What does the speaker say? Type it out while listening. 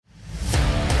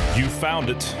You found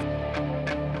it.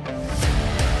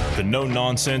 The no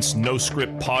nonsense, no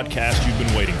script podcast you've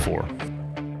been waiting for.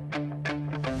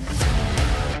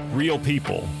 Real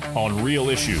people on real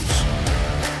issues.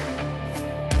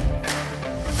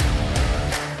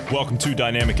 Welcome to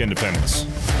Dynamic Independence,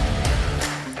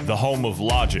 the home of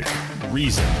logic,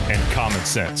 reason, and common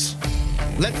sense.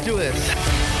 Let's do this.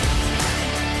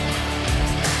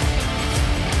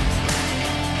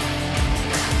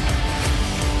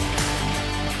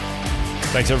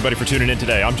 Thanks, everybody, for tuning in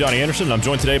today. I'm Johnny Anderson, and I'm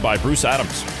joined today by Bruce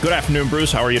Adams. Good afternoon,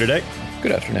 Bruce. How are you today?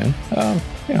 Good afternoon.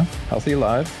 Healthy,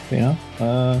 alive,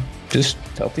 just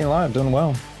healthy and alive, doing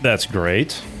well. That's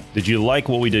great. Did you like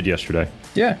what we did yesterday?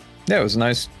 Yeah, it was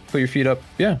nice. Put your feet up.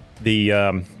 Yeah.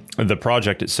 The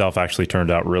project itself actually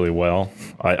turned out really well.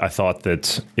 I thought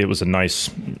that it was a nice,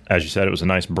 as you said, it was a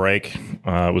nice break.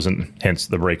 Hence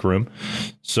the break room.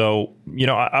 So,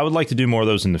 I would like to do more of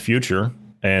those in the future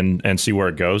and see where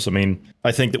it goes. I mean,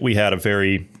 I think that we had a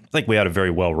very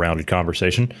well-rounded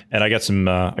conversation, and I got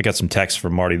some text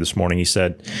from Marty this morning. He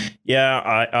said,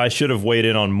 "Yeah, I should have weighed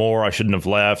in on more. I shouldn't have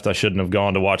left. I shouldn't have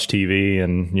gone to watch TV.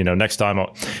 And next time."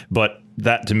 But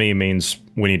that to me means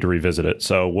we need to revisit it.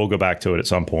 So we'll go back to it at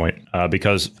some point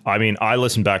because I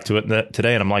listened back to it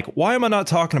today, and I'm like, why am I not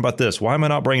talking about this? Why am I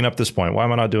not bringing up this point? Why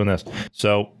am I not doing this?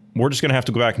 So we're just going to have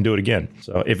to go back and do it again.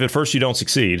 So if at first you don't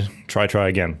succeed, try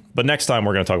again. But next time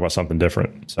we're going to talk about something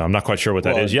different. So I'm not quite sure what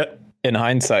that is yet. In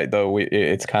hindsight, though,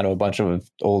 it's kind of a bunch of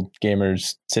old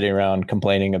gamers sitting around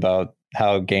complaining about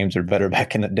how games are better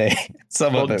back in the day.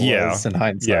 Some of it was in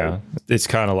hindsight. Yeah, it's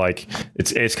kind of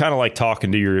like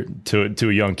talking to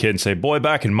a young kid and say, "Boy,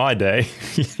 back in my day."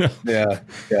 Yeah.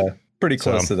 Pretty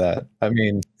close to that. I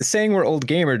mean, saying we're old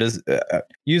gamer does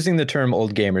using the term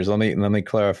old gamers. Let me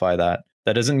clarify that.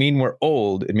 That doesn't mean we're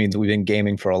old. It means we've been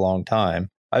gaming for a long time.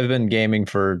 I've been gaming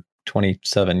for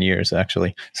 27 years,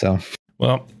 actually. So,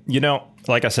 well,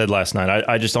 like I said last night,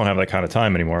 I just don't have that kind of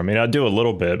time anymore. I mean, I do a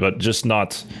little bit, but just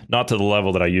not to the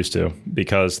level that I used to,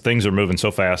 because things are moving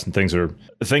so fast and things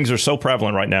are so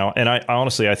prevalent right now. And I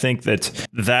honestly think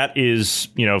that is,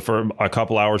 for a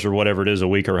couple hours or whatever it is a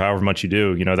week or however much you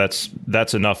do,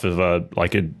 that's enough of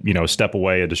a step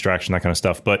away, a distraction, that kind of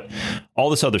stuff. But all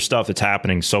this other stuff that's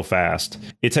happening so fast,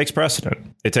 it takes precedent.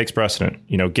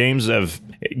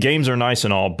 Games are nice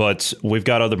and all, but we've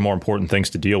got other more important things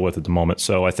to deal with at the moment.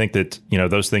 So I think that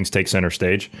those things take center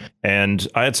stage. And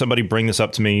I had somebody bring this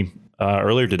up to me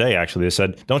earlier today, actually. They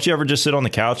said, "Don't you ever just sit on the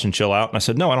couch and chill out?" And I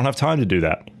said, "No, I don't have time to do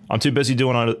that. I'm too busy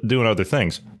doing other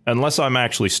things. Unless I'm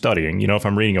actually studying, if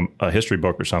I'm reading a history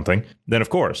book or something, then of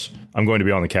course I'm going to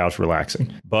be on the couch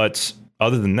relaxing. But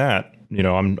other than that,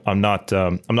 I'm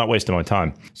not wasting my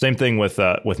time." Same thing with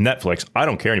Netflix. I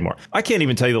don't care anymore. I can't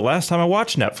even tell you the last time I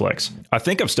watched Netflix. I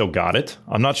think I've still got it.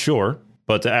 I'm not sure.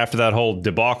 But after that whole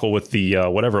debacle with the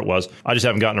whatever it was, I just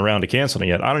haven't gotten around to canceling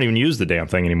it yet. I don't even use the damn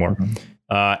thing anymore.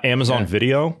 Amazon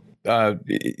Video.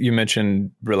 You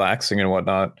mentioned relaxing and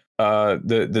whatnot.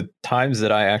 The times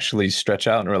that I actually stretch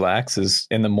out and relax is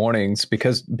in the mornings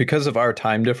because of our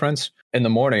time difference. In the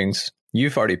mornings,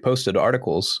 you've already posted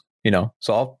articles,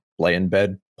 so I'll lay in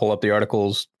bed, pull up the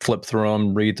articles, flip through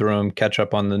them, read through them, catch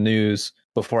up on the news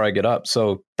before I get up.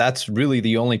 So that's really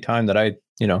the only time that I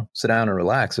sit down and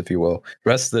relax, if you will.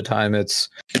 The rest of the time,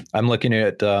 I'm looking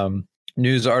at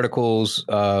news articles,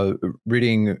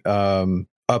 reading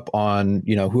up on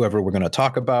whoever we're going to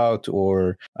talk about,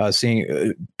 or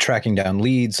tracking down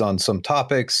leads on some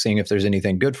topics, seeing if there's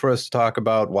anything good for us to talk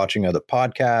about, watching other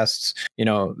podcasts.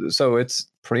 So it's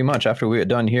pretty much after we get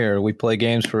done here, we play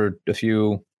games for a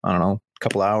few,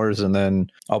 couple hours, and then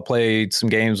I'll play some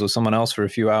games with someone else for a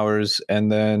few hours,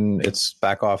 and then it's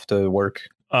back off to work.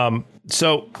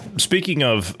 So speaking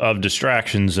of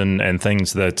distractions and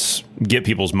things that get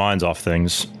people's minds off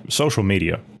things, social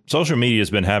media has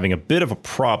been having a bit of a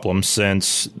problem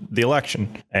since the election,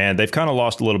 and they've kind of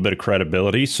lost a little bit of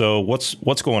credibility. So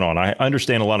what's going on? I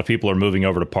understand a lot of people are moving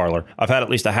over to Parler. I've had at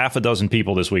least a half a dozen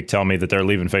people this week tell me that they're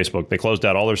leaving Facebook. They closed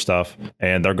out all their stuff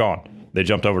and they're gone. They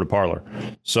jumped over to Parler.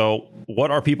 So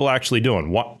what are people actually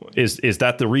doing? What is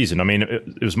that the reason? I mean,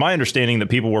 it was my understanding that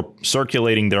people were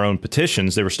circulating their own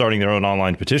petitions. They were starting their own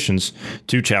online petitions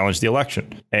to challenge the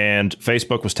election. And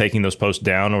Facebook was taking those posts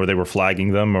down, or they were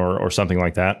flagging them or something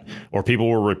like that. Or people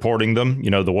were reporting them.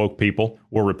 The woke people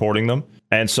were reporting them.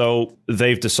 And so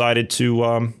they've decided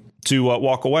to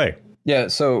walk away. Yeah,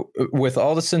 so with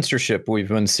all the censorship we've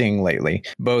been seeing lately,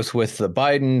 both with the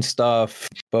Biden stuff,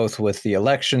 both with the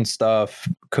election stuff,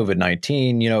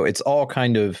 COVID-19,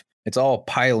 it's all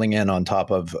piling in on top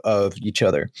of each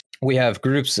other. We have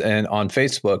groups on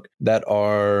Facebook that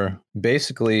are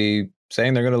basically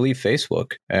saying they're going to leave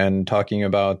Facebook and talking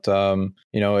about,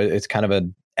 it's kind of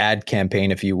an ad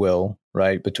campaign, if you will,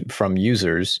 right, from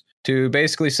users to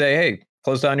basically say, hey,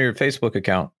 close down your Facebook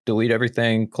account, delete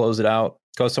everything, close it out,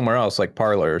 go somewhere else like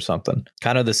Parler or something.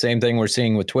 Kind of the same thing we're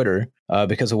seeing with Twitter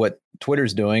because of what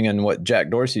Twitter's doing and what Jack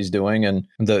Dorsey's doing and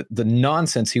the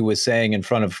nonsense he was saying in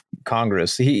front of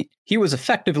Congress. He was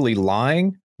effectively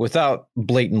lying without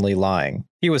blatantly lying.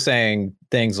 He was saying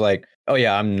things like, oh,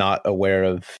 yeah, I'm not aware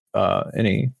of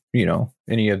any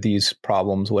of these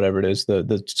problems, whatever it is,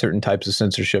 the certain types of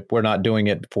censorship. We're not doing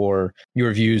it for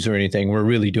your views or anything. We're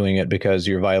really doing it because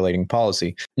you're violating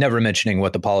policy. Never mentioning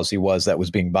what the policy was that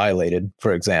was being violated,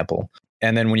 for example.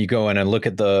 And then when you go in and look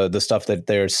at the stuff that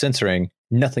they're censoring,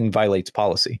 nothing violates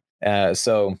policy.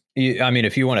 So,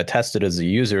 if you want to test it as a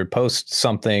user, post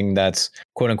something that's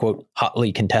quote unquote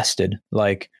hotly contested,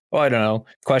 like, I don't know,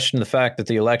 question the fact that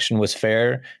the election was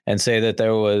fair and say that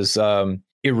there was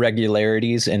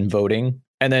irregularities in voting.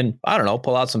 And then, I don't know,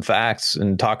 pull out some facts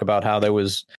and talk about how there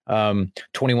was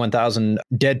 21,000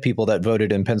 dead people that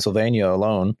voted in Pennsylvania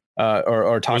alone.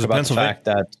 Or talk about the fact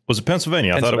that... Was it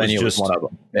Pennsylvania? I thought it was just one of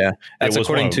them. Yeah. That's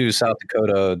according to South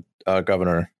Dakota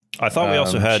governor. I thought we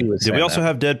also had... Did we also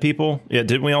have dead people? Yeah,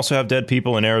 didn't we also have dead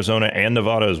people in Arizona and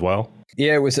Nevada as well?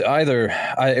 Yeah, it was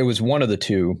it was one of the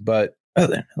two. But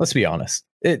let's be honest.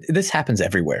 This happens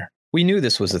everywhere. We knew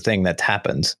this was a thing that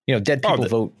happens. Dead people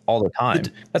vote all the time.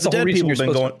 That's the whole reason you're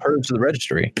supposed to purge the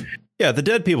registry. Yeah, the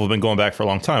dead people have been going back for a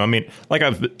long time. I mean, like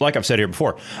I've said here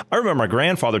before, I remember my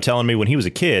grandfather telling me when he was a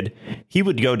kid, he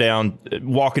would go down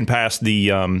walking past the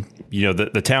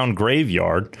town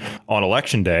graveyard on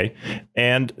election day,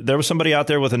 and there was somebody out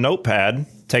there with a notepad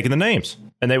taking the names,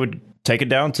 and they would take it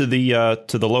down to the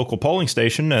local polling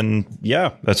station, and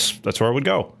yeah, that's where it would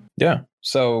go. Yeah.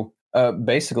 So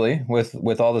basically,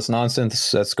 with all this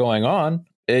nonsense that's going on,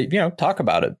 talk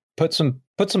about it. Put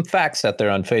some facts out there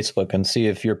on Facebook and see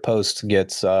if your post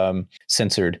gets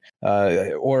censored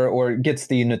or gets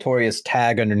the notorious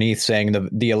tag underneath saying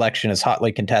the election is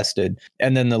hotly contested.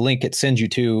 And then the link it sends you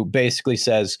to basically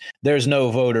says there's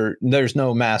no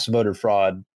mass voter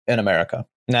fraud in America.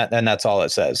 And that's all it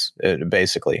says,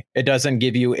 basically. It doesn't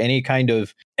give you any kind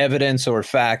of evidence or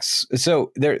facts.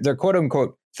 So they're quote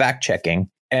unquote fact checking.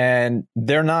 And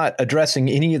they're not addressing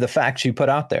any of the facts you put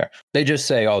out there. They just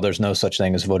say, oh, there's no such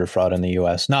thing as voter fraud in the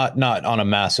U.S. Not on a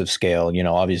massive scale.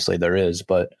 Obviously there is.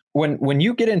 But when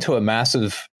you get into a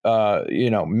massive,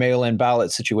 mail-in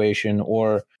ballot situation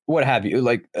or what have you,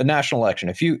 like a national election,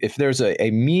 if there's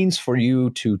a means for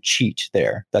you to cheat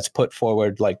there that's put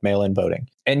forward like mail-in voting,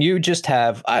 and you just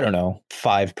have,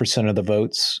 5% of the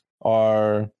votes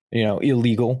are,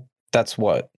 illegal, that's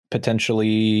what,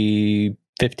 potentially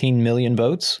 15 million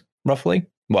votes, roughly.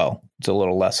 Well, it's a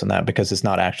little less than that because it's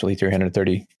not actually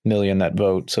 330 million that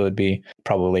vote. So it'd be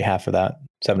probably half of that,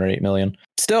 7 or 8 million.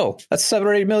 Still, that's 7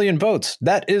 or 8 million votes.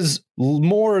 That is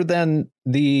more than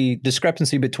the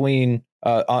discrepancy between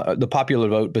the popular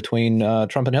vote between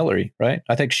Trump and Hillary, right?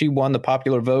 I think she won the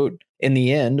popular vote in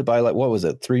the end by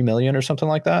 3 million or something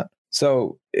like that.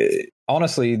 So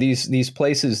honestly, these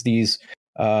places, these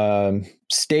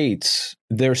states,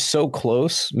 they're so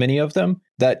close, many of them,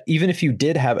 that even if you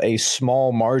did have a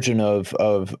small margin of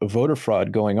voter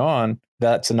fraud going on,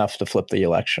 that's enough to flip the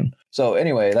election. So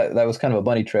anyway, that was kind of a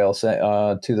bunny trail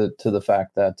to the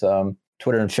fact that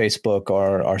Twitter and Facebook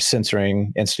are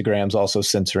censoring. Instagram's also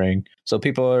censoring. So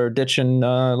people are ditching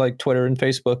like Twitter and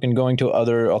Facebook and going to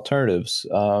other alternatives.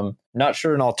 Not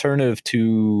sure an alternative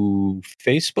to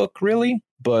Facebook really,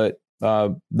 but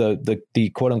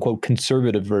the quote unquote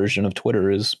conservative version of Twitter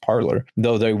is Parler,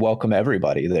 though they welcome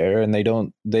everybody there and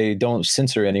they don't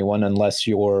censor anyone unless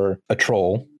you're a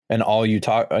troll and all you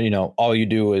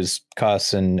do is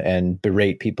cuss and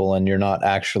berate people and you're not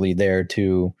actually there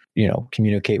to,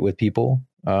 communicate with people,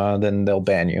 then they'll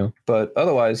ban you. But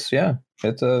otherwise, yeah,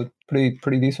 it's a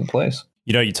pretty decent place.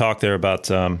 You talk there about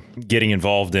getting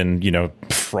involved in,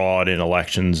 fraud in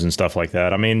elections and stuff like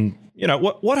that. I mean,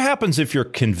 what happens if you're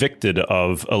convicted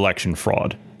of election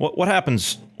fraud? What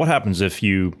happens if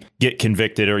you get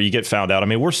convicted or you get found out? I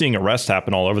mean, we're seeing arrests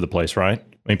happen all over the place, right?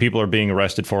 I mean, people are being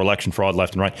arrested for election fraud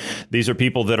left and right. These are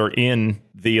people that are in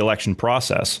the election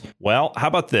process. Well, how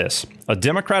about this? A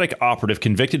Democratic operative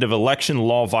convicted of election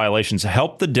law violations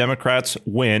helped the Democrats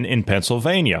win in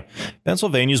Pennsylvania.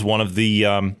 Pennsylvania is one of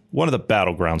the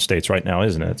battleground states right now,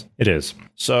 isn't it? It is.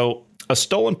 So a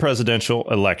stolen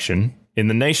presidential election in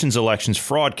the nation's elections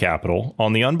fraud capital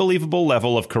on the unbelievable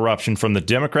level of corruption from the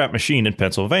Democrat machine in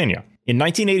Pennsylvania. In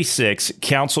 1986,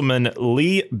 Councilman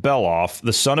Lee Beloff,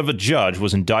 the son of a judge,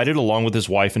 was indicted along with his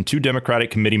wife and 2 Democratic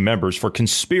committee members for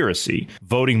conspiracy,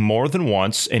 voting more than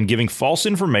once, and giving false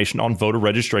information on voter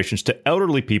registrations to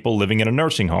elderly people living in a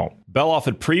nursing home. Beloff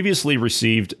had previously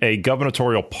received a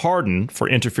gubernatorial pardon for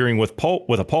interfering with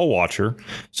a poll watcher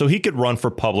so he could run for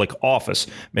public office.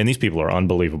 Man, these people are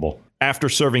unbelievable. After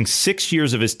serving 6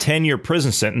 years of his 10-year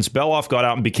prison sentence, Beloff got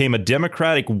out and became a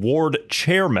Democratic ward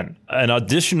chairman. An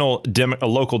additional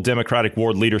local Democratic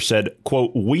ward leader said,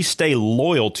 quote, "We stay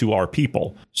loyal to our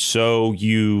people." So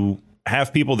you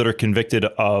have people that are convicted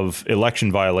of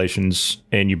election violations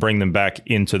and you bring them back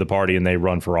into the party and they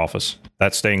run for office.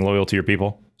 That's staying loyal to your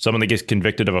people. Someone that gets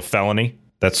convicted of a felony,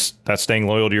 that's staying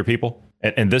loyal to your people.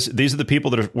 And these are the people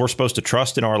that we're supposed to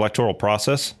trust in our electoral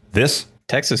process.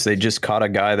 Texas, they just caught a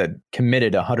guy that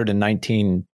committed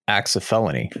 119 acts of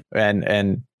felony,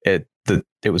 and it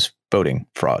was voting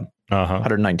fraud.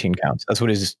 119 counts. That's what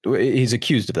he's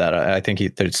accused of that. I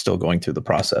think they're still going through the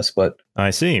process, but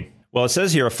I see. Well, it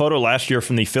says here a photo last year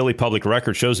from the Philly Public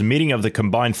Record shows a meeting of the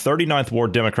combined 39th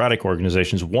Ward Democratic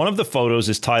organizations. One of the photos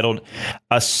is titled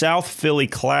 "A South Philly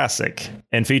Classic"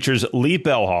 and features Lee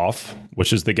Beloff,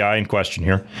 which is the guy in question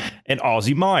here, and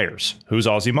Ozzie Myers. Who's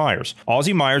Ozzie Myers?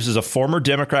 Ozzie Myers is a former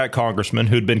Democrat congressman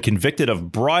who'd been convicted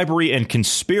of bribery and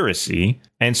conspiracy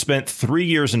and spent 3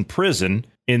 years in prison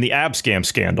in the Abscam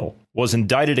scandal. Was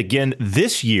indicted again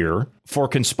this year for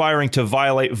conspiring to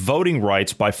violate voting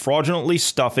rights by fraudulently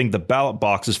stuffing the ballot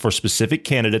boxes for specific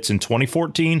candidates in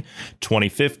 2014,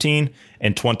 2015,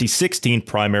 and 2016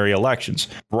 primary elections.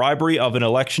 Bribery of an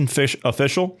election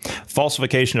official,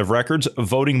 falsification of records,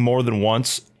 voting more than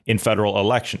once in federal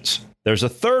elections. There's a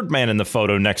third man in the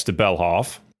photo next to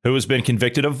Beloff who has been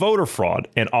convicted of voter fraud,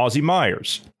 and Ozzie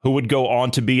Myers, who would go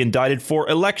on to be indicted for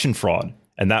election fraud.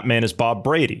 And that man is Bob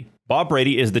Brady. Bob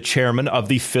Brady is the chairman of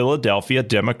the Philadelphia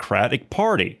Democratic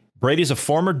Party. Brady is a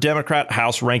former Democrat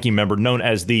House ranking member known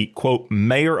as the, quote,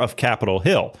 mayor of Capitol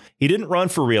Hill. He didn't run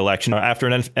for re-election after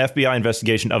an FBI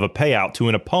investigation of a payout to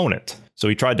an opponent. So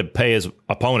he tried to pay his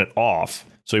opponent off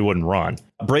so he wouldn't run.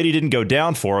 Brady didn't go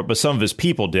down for it, but some of his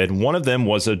people did. One of them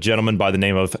was a gentleman by the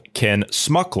name of Ken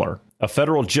Smuckler. A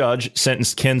federal judge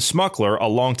sentenced Ken Smuckler, a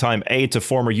longtime aide to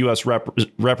former U.S.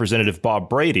 Representative Bob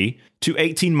Brady, to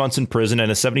 18 months in prison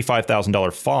and a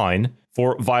 $75,000 fine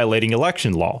for violating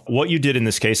election law. What you did in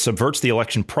this case subverts the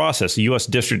election process. U.S.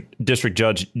 District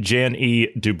Judge Jan E.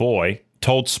 Dubois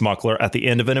told Smuckler at the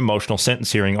end of an emotional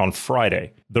sentence hearing on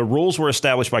Friday. The rules were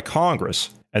established by Congress,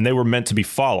 and they were meant to be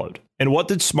followed. And what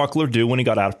did Smuckler do when he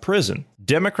got out of prison?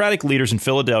 Democratic leaders in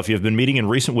Philadelphia have been meeting in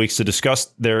recent weeks to discuss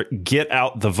their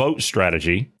get-out-the-vote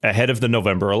strategy ahead of the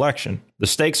November election. The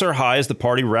stakes are high as the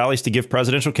party rallies to give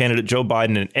presidential candidate Joe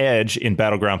Biden an edge in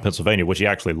battleground Pennsylvania, which he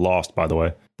actually lost, by the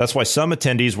way. That's why some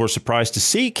attendees were surprised to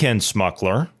see Ken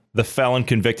Smuckler, the felon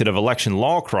convicted of election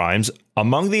law crimes,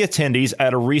 among the attendees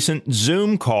at a recent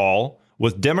Zoom call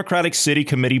with Democratic City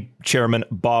Committee Chairman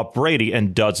Bob Brady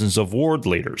and dozens of ward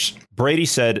leaders. Brady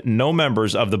said no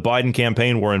members of the Biden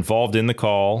campaign were involved in the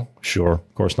call. Sure,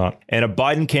 of course not. And a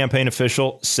Biden campaign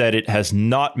official said it has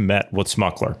not met with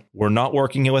Smuckler. We're not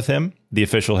working with him, the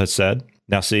official has said.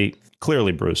 Now, see,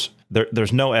 clearly, Bruce,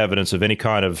 there's no evidence of any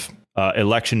kind of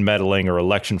election meddling or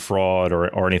election fraud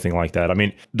or anything like that. I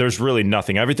mean, there's really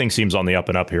nothing. Everything seems on the up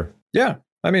and up here. Yeah.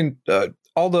 I mean,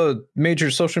 all the major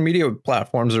social media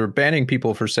platforms are banning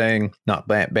people for saying, not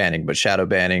banning, but shadow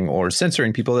banning or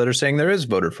censoring people that are saying there is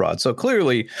voter fraud. So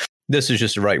clearly, this is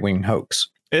just a right-wing hoax.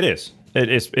 It is.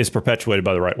 It's perpetuated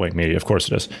by the right-wing media. Of course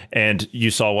it is. And you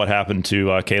saw what happened to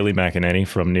Kayleigh McEnany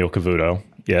from Neil Cavuto.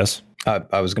 Yes.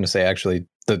 I was going to say, actually,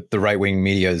 the right-wing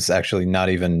media is actually not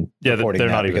even reporting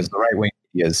that because the right-wing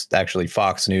media is actually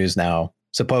Fox News now,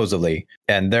 supposedly,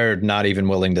 and they're not even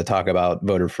willing to talk about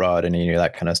voter fraud and any of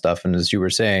that kind of stuff. And as you were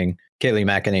saying, Kayleigh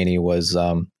McEnany was,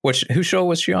 whose show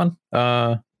was she on?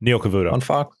 Neil Cavuto. On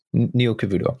Fox? Neil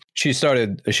Cavuto. She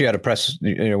had a press,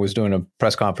 was doing a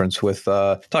press conference with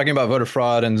talking about voter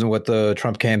fraud and what the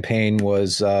Trump campaign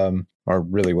was, or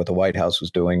really what the White House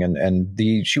was doing.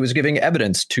 And she was giving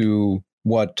evidence to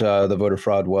what the voter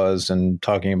fraud was and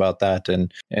talking about that.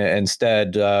 And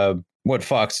instead, what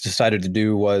Fox decided to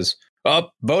do was,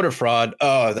 voter fraud.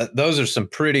 Those are some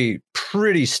pretty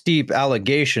steep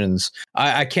allegations.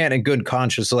 I can't in good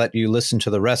conscience let you listen to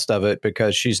the rest of it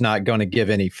because she's not going to give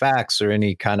any facts or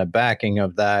any kind of backing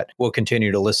of that. We'll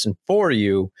continue to listen for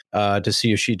you to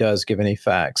see if she does give any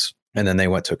facts. And then they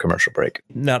went to a commercial break.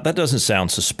 Now, that doesn't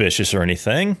sound suspicious or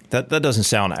anything. That doesn't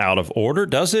sound out of order,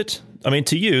 does it? I mean,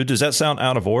 to you, does that sound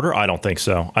out of order? I don't think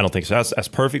so. That's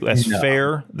perfect. That's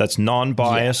fair. That's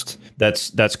non-biased. Yeah.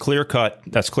 That's clear cut.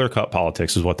 That's clear cut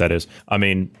politics is what that is. I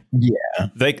mean, yeah,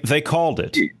 they called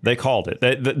it. They called it.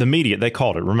 The media, they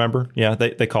called it. Remember? Yeah,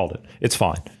 they called it. It's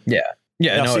fine. Yeah.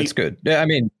 Yeah. Now, it's good. Yeah. I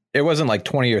mean, it wasn't like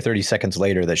 20 or 30 seconds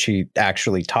later that she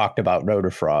actually talked about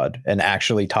voter fraud and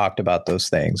actually talked about those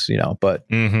things, but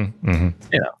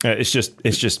it's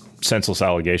just senseless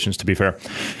allegations, to be fair.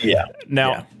 Yeah.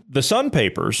 Now, the Sun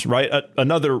papers, right?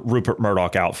 Another Rupert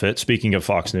Murdoch outfit. Speaking of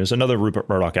Fox News, another Rupert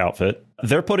Murdoch outfit.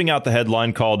 They're putting out the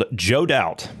headline called Joe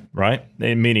Doubt, right?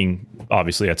 Meaning,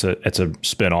 obviously, it's a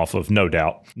spinoff of No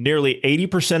Doubt. Nearly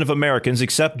 80% of Americans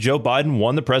accept Joe Biden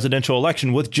won the presidential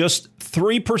election, with just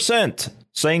 3%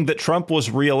 saying that Trump was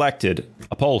reelected.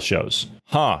 A poll shows.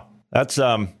 That's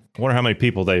I wonder how many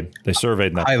people they surveyed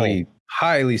in that poll.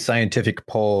 Highly scientific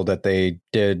poll that they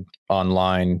did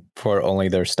online for only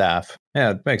their staff.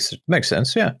 Yeah, it makes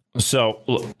sense. Yeah. So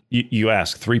look, you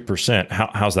ask 3%.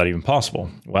 How's that even possible?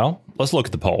 Well, let's look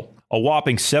at the poll. A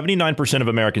whopping 79% of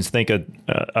Americans think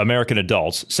American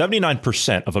adults,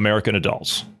 79% of American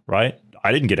adults, right?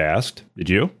 I didn't get asked. Did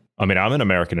you? I mean, I'm an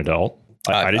American adult.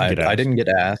 I didn't get asked. I didn't get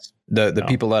asked. The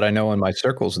people that I know in my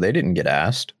circles, they didn't get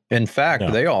asked. In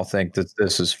fact, they all think that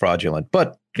this is fraudulent.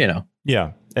 But, Yeah.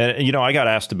 And, I got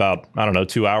asked about,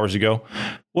 2 hours ago,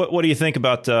 what do you think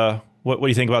about what do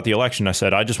you think about the election? I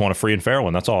said, I just want a free and fair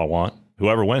one. That's all I want.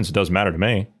 Whoever wins, it doesn't matter to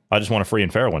me. I just want a free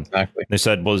and fair one. Exactly. They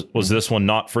said, was this one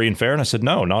not free and fair? And I said,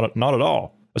 no, not at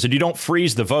all. I said, you don't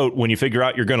freeze the vote when you figure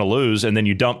out you're going to lose and then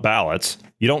you dump ballots.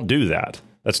 You don't do that.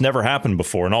 That's never happened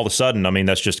before. And all of a sudden,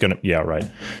 that's just going to, yeah, right.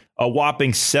 A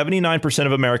whopping 79%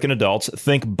 of American adults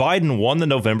think Biden won the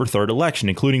November 3rd election,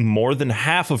 including more than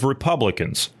half of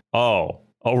Republicans. Oh,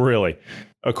 really?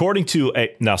 According to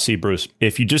now, see, Bruce,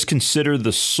 if you just consider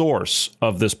the source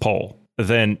of this poll,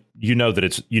 then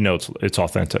that it's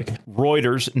authentic.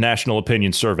 Reuters National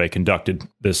Opinion Survey conducted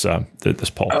this poll.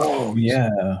 Oh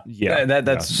yeah.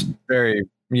 That's very.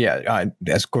 Yeah,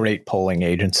 that's great polling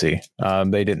agency.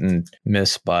 They didn't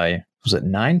miss by, was it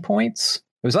 9 points?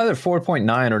 It was either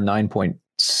 4.9 or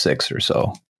 9.6 or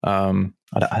so.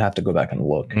 I'd have to go back and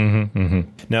look.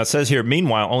 Now it says here,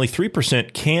 meanwhile, only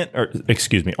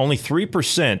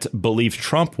 3% believe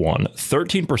Trump won.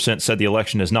 13% said the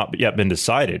election has not yet been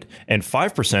decided, and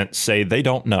 5% say they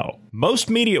don't know. Most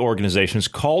media organizations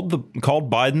called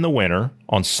Biden the winner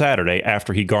on Saturday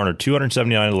after he garnered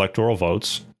 279 electoral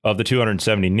votes of the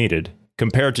 270 needed,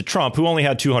 compared to Trump, who only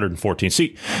had 214.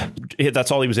 See,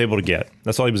 that's all he was able to get.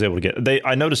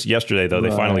 I noticed yesterday, though, they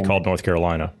finally called North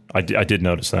Carolina. I did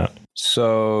notice that.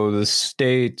 So the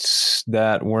states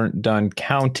that weren't done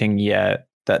counting yet,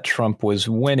 that Trump was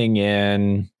winning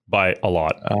in by a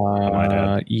lot.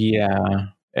 Yeah.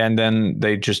 And then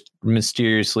they just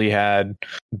mysteriously had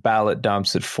ballot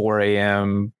dumps at 4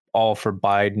 a.m., all for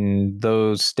Biden.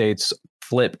 Those states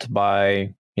flipped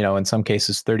by, in some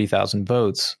cases, 30,000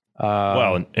 votes.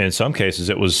 Well, in some cases,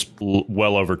 it was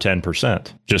well over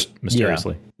 10%, just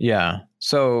mysteriously. Yeah.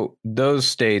 So those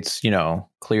states,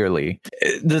 clearly.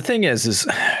 The thing is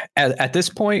at this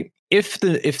point, if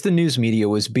the news media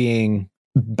was being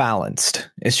balanced,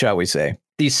 shall we say,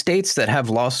 these states that have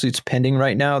lawsuits pending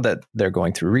right now that they're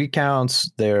going through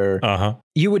recounts,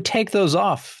 you would take those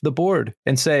off the board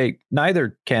and say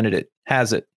neither candidate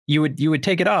has it. You would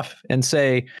take it off and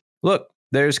say, look,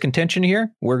 there's contention here.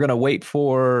 We're going to wait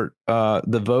for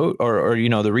the vote or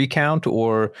the recount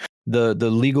or the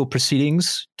legal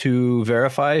proceedings to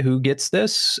verify who gets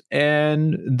this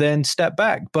and then step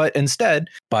back. But instead,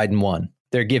 Biden won.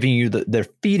 They're they're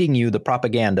feeding you the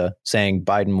propaganda saying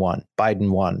Biden won,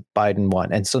 Biden won, Biden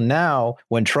won. And so now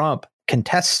when Trump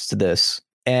contests this,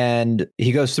 and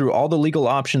he goes through all the legal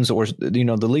options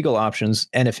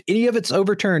and if any of it's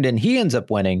overturned and he ends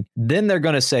up winning, then they're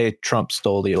going to say Trump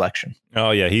stole the election. Oh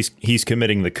yeah, he's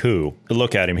committing the coup.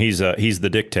 Look at him, he's the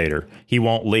dictator. He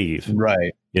won't leave.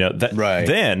 Right.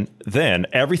 Right. Then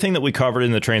everything that we covered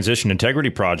in the Transition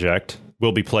Integrity Project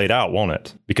will be played out, won't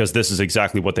it? Because this is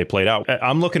exactly what they played out.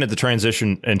 I'm looking at the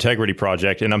Transition Integrity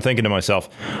Project and I'm thinking to myself,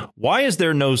 why is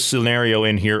there no scenario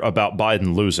in here about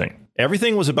Biden losing?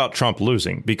 Everything was about Trump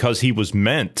losing because he was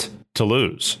meant to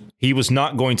lose. He was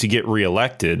not going to get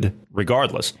reelected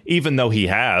regardless, even though he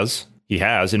has,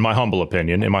 in my humble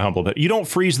opinion, you don't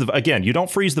freeze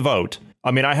the vote.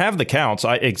 I mean, I have the counts.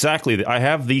 I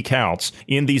have the counts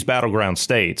in these battleground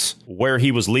states where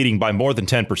he was leading by more than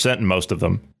 10% in most of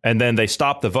them. And then they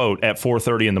stopped the vote at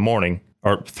 4:30 in the morning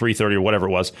or 3:30 or whatever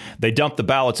it was. They dumped the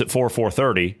ballots at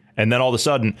 4:30. And then all of a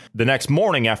sudden, the next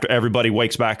morning after everybody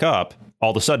wakes back up,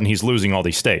 all of a sudden he's losing all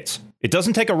these states. It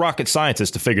doesn't take a rocket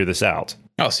scientist to figure this out.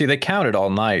 Oh, see, they counted all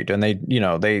night, and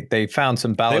they found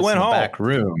some ballots in the back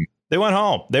room. They went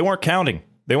home. They weren't counting.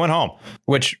 They went home.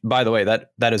 Which, by the way, that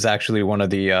is actually one of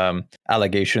the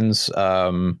allegations.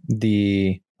 What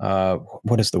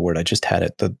is the word? I just had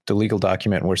it. The legal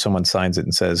document where someone signs it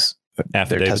and says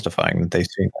affidavit. They're testifying that they've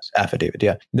seen this affidavit.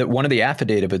 Yeah, that one of the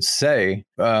affidavits say,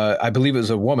 I believe it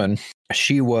was a woman.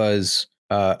 She was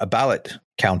a ballot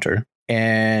counter,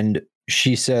 and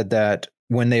she said that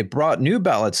when they brought new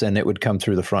ballots in, it would come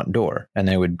through the front door, and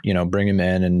they would, bring them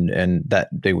in, and that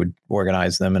they would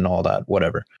organize them and all that,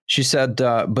 whatever. She said,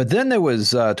 but then there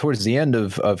was towards the end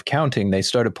of counting, they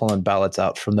started pulling ballots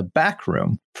out from the back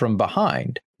room, from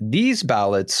behind. These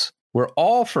ballots were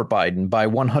all for Biden by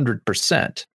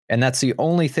 100%. And that's the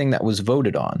only thing that was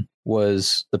voted on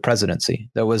was the presidency.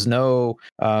 There was no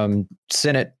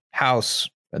Senate, House.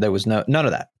 There was none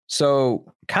of that. So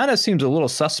kind of seems a little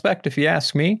suspect if you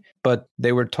ask me, but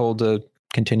they were told to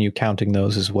continue counting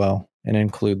those as well and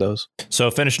include those.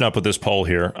 So finishing up with this poll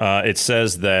here, it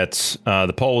says that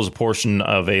the poll is a portion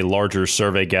of a larger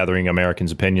survey gathering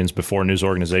Americans' opinions before news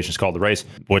organizations called the race,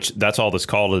 which that's all that's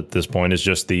called at this point is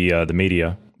just the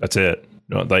media. That's it.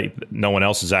 No one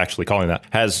else is actually calling that.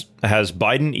 Has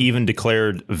Biden even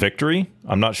declared victory?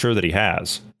 I'm not sure that he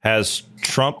has. Has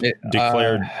Trump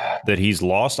declared that he's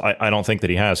lost? I don't think that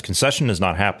he has. Concession has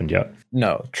not happened yet.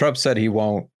 No, Trump said he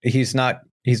won't. He's not.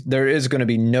 There is going to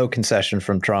be no concession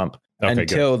from Trump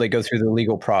until they go through the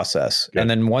legal process. Good. And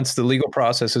then once the legal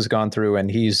process has gone through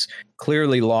and he's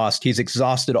clearly lost, he's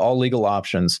exhausted all legal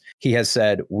options. He has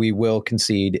said, we will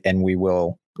concede and we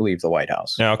will leave the White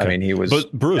House. Yeah, okay. I mean, he was.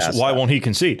 But Bruce, why won't he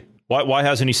concede? Why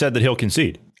hasn't he said that he'll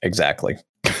concede? Exactly.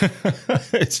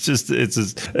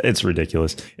 It's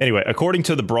ridiculous. Anyway, according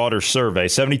to the broader survey,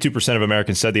 72% of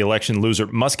Americans said the election loser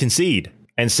must concede,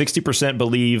 and 60%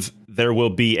 believe there will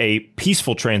be a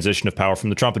peaceful transition of power from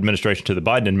the Trump administration to the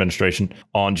Biden administration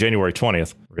on January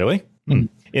 20th. Really? In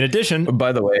addition,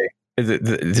 by the way,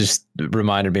 it just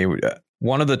reminded me.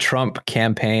 One of the Trump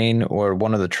campaign or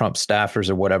one of the Trump staffers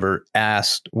or whatever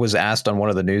was asked on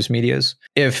one of the news medias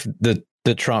if the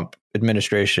Trump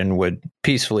administration would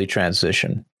peacefully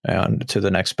transition to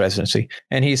the next presidency.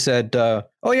 And he said,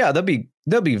 oh, yeah,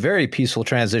 there'll be very peaceful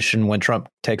transition when Trump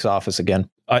takes office again.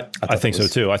 I think so,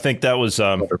 too. I think that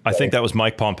was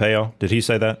Mike Pompeo. Did he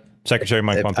say that? Secretary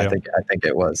Mike Pompeo? I think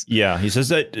it was. Yeah, he says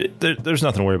that there's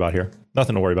nothing to worry about here.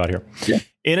 Nothing to worry about here. Yeah.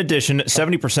 In addition,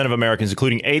 70% of Americans,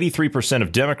 including 83%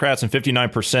 of Democrats and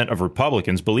 59% of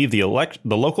Republicans, believe the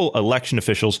local election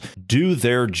officials do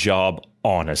their job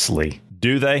honestly.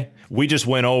 Do they? We just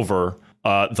went over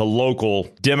the local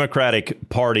Democratic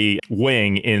Party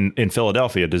wing in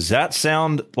Philadelphia. Does that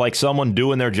sound like someone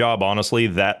doing their job honestly?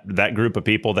 That group of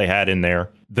people they had in there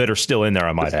that are still in there,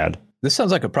 I might add. This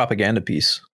sounds like a propaganda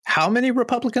piece. How many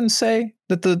Republicans say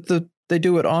that they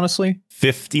do it honestly?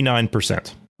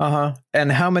 59%.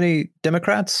 And how many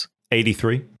Democrats?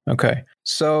 83. Okay.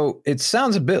 So it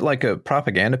sounds a bit like a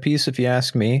propaganda piece, if you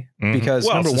ask me, because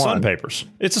number one, Sun Papers.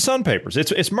 It's the Sun Papers.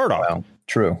 It's Murdoch. Well,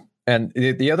 true. And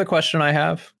the other question I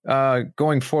have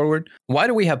going forward, why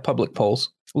do we have public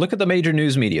polls? Look at the major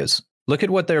news medias. Look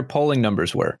at what their polling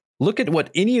numbers were. Look at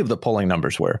what any of the polling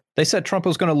numbers were. They said Trump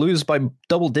was going to lose by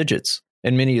double digits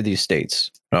in many of these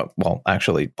states. Well,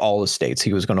 actually, all the states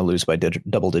he was going to lose by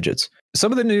double digits.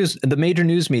 Some of the major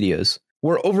news medias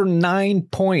were over 9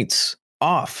 points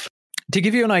off. To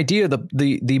give you an idea,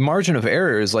 the margin of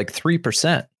error is like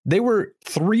 3%. They were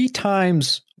 3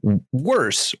 times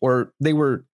worse, or they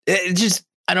were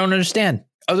I don't understand.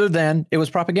 Other than it was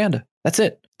propaganda. That's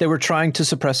it. They were trying to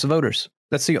suppress the voters.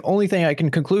 That's the only thing I can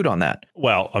conclude on that.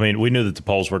 Well, I mean, we knew that the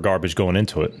polls were garbage going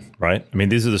into it, right? I mean,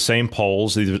 these are the same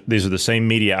polls. These are the same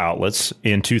media outlets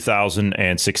in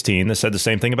 2016 that said the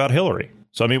same thing about Hillary.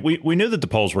 So, I mean, we knew that the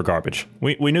polls were garbage.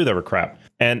 We knew they were crap.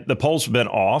 And the polls have been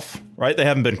off, right? They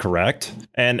haven't been correct.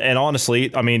 And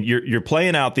honestly, I mean, you're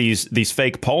playing out these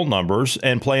fake poll numbers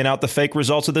and playing out the fake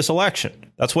results of this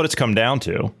election. That's what it's come down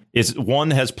to. Is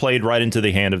one has played right into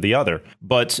the hand of the other.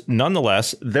 But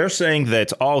nonetheless, they're saying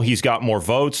that, he's got more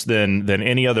votes than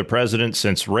any other president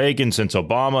since Reagan, since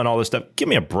Obama and all this stuff. Give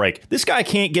me a break. This guy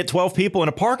can't get 12 people in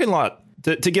a parking lot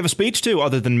to give a speech to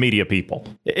other than media people.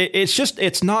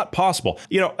 It's not possible.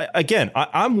 Again,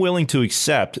 I'm willing to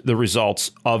accept the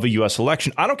results of a U.S.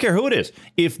 election. I don't care who it is.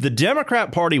 If the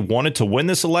Democrat Party wanted to win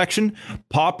this election,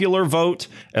 popular vote,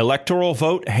 electoral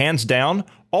vote, hands down,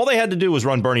 all they had to do was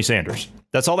run Bernie Sanders.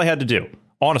 That's all they had to do,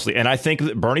 honestly. And I think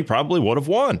that Bernie probably would have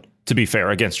won, to be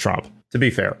fair, against Trump, to be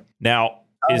fair. Now,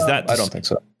 is that... I don't think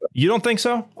so. You don't think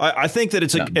so? I think that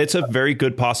it's a very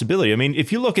good possibility. I mean,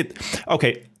 if you look at,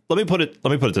 okay, let me put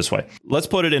it this way. Let's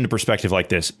put it into perspective like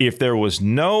this. If there was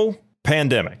no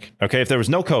pandemic, okay, if there was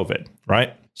no COVID,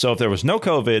 right? So if there was no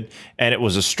COVID and it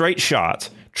was a straight shot,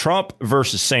 Trump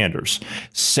versus Sanders,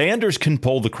 Sanders can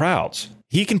pull the crowds.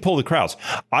 He can pull the crowds.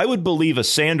 I would believe a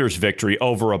Sanders victory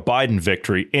over a Biden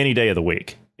victory any day of the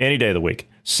week,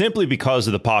 simply because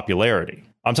of the popularity.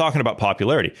 I'm talking about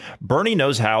popularity. Bernie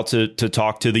knows how to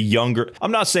talk to the younger.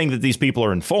 I'm not saying that these people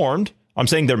are informed. I'm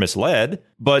saying they're misled,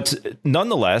 but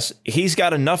nonetheless, he's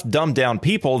got enough dumbed down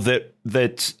people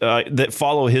that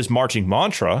follow his marching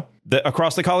mantra that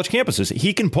across the college campuses.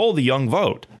 He can pull the young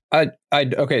vote.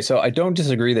 Okay, so I don't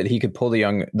disagree that he could pull the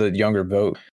younger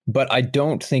vote, but I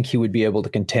don't think he would be able to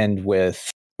contend with.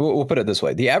 We'll put it this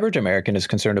way. The average American is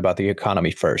concerned about the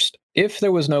economy first. If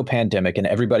there was no pandemic and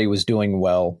everybody was doing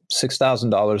well,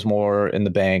 $6,000 more in the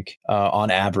bank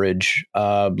on average,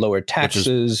 lower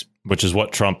taxes. Which is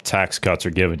what Trump tax cuts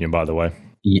are giving you, by the way.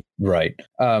 Right.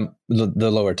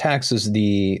 The lower taxes,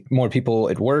 the more people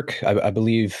at work. I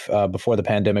believe before the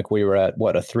pandemic, we were at a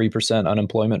 3%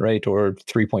 unemployment rate or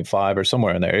 3.5 or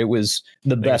somewhere in there. It was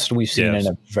the best we've seen in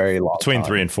a very long time. Between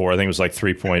 3 and 4. I think it was like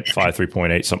 3.5,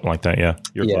 3.8, something like that. Yeah.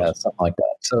 Close. Something like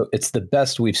that. So it's the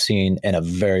best we've seen in a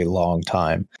very long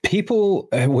time. People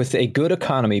with a good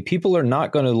economy, people are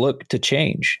not going to look to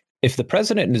change. If the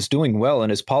president is doing well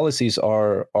and his policies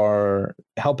are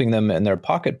helping them in their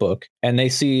pocketbook, and they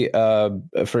see,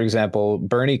 for example,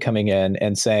 Bernie coming in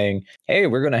and saying, hey,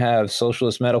 we're going to have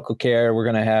socialist medical care, we're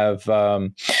going to have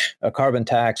a carbon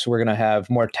tax, we're going to have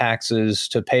more taxes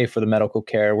to pay for the medical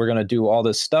care, we're going to do all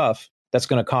this stuff that's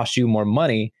going to cost you more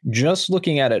money. Just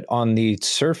looking at it on the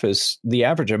surface, the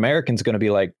average American's going to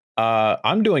be like,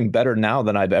 I'm doing better now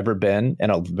than I've ever been in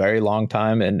a very long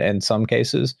time. And in some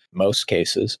cases, most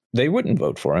cases, they wouldn't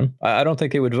vote for him. I don't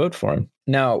think they would vote for him.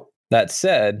 Now, that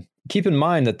said, keep in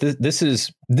mind that this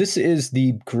is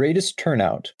the greatest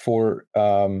turnout for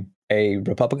a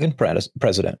Republican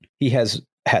president. He has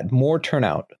had more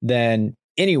turnout than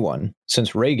anyone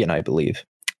since Reagan, I believe.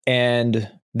 And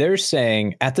they're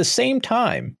saying at the same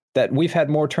time that we've had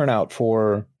more turnout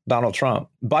for Donald Trump,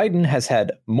 Biden has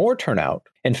had more turnout.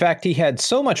 In fact, he had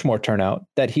so much more turnout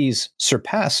that he's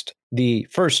surpassed the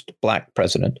first black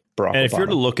president, Barack Obama. And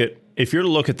if you're to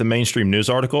look at the mainstream news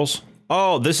articles,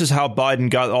 oh, this is how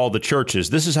Biden got all the churches.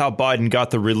 This is how Biden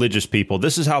got the religious people.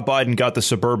 This is how Biden got the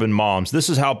suburban moms. This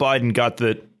is how Biden got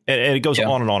and it goes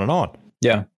on and on and on.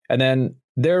 Yeah. And then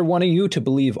they're wanting you to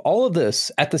believe all of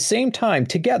this at the same time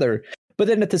together. But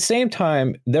then at the same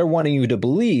time, they're wanting you to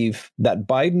believe that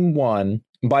Biden won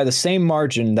by the same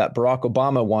margin that Barack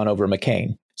Obama won over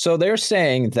McCain. So they're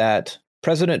saying that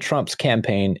President Trump's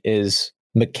campaign is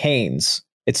McCain's.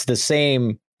 It's the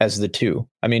same as the two.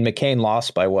 I mean, McCain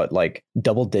lost by like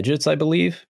double digits, I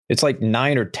believe. It's like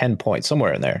 9 or 10 points,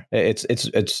 somewhere in there.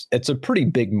 It's a pretty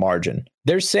big margin.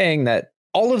 They're saying that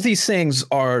all of these things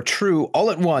are true all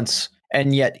at once,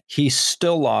 and yet he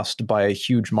still lost by a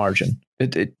huge margin.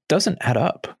 It doesn't add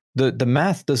up. The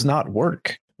math does not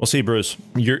work. Well, see, Bruce,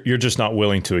 you're just not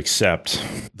willing to accept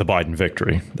the Biden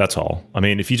victory. That's all. I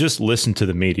mean, if you just listen to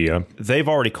the media, they've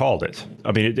already called it.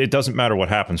 I mean, it doesn't matter what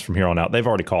happens from here on out. They've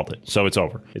already called it. So it's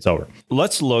over. It's over.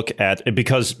 Let's look at,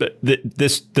 because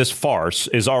this farce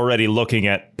is already looking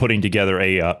at putting together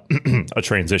a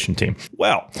transition team.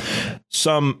 Well,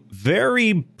 some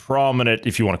very prominent,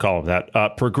 if you want to call them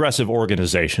that, progressive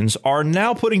organizations are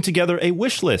now putting together a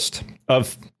wish list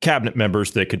of cabinet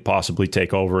members that could possibly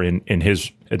take over in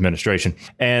his administration.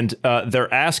 And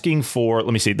they're asking for,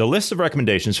 let me see, the list of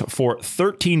recommendations for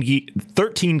 13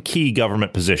 key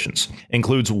government positions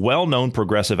includes well-known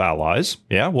progressive allies.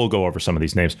 Yeah, we'll go over some of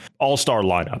these names. All-star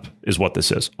lineup is what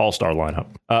this is. All-star lineup.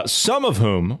 Some of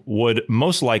whom would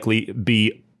most likely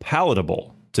be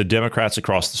palatable to Democrats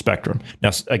across the spectrum.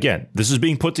 Now, again, this is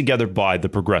being put together by the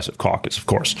Progressive Caucus, of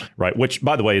course, right? Which,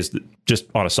 by the way, is just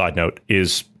on a side note,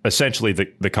 is essentially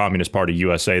the Communist Party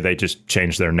USA. They just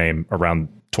changed their name around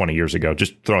 20 years ago.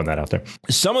 Just throwing that out there.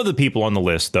 Some of the people on the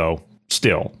list, though,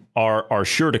 still are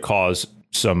sure to cause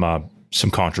some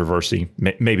controversy,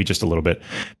 maybe just a little bit,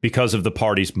 because of the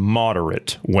party's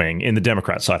moderate wing in the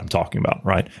Democrat side I'm talking about,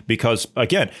 right? Because,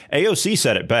 again, AOC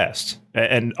said it best,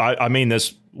 and I mean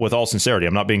this with all sincerity.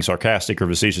 I'm not being sarcastic or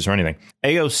facetious or anything.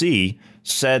 AOC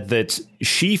said that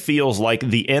she feels like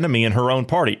the enemy in her own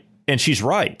party, and she's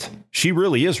right. She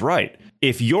really is right.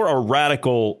 If you're a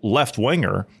radical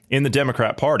left-winger in the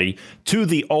Democrat Party, to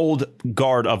the old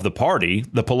guard of the party,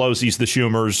 the Pelosi's, the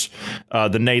Schumers,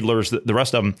 the Nadlers, the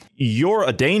rest of them, you're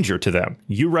a danger to them.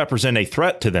 You represent a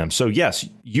threat to them. So, yes,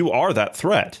 you are that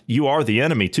threat. You are the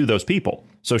enemy to those people.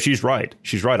 So she's right.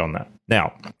 She's right on that.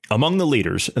 Now, among the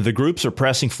leaders, the groups are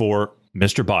pressing for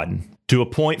Mr. Biden to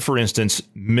appoint, for instance,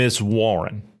 Ms.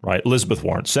 Warren, right? Elizabeth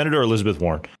Warren, Senator Elizabeth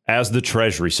Warren, as the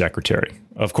Treasury Secretary.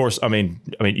 Of course, I mean,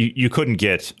 you couldn't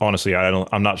get, honestly,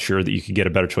 I'm not sure that you could get a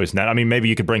better choice than that. I mean, maybe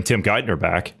you could bring Tim Geithner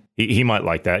back. He might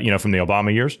like that, from the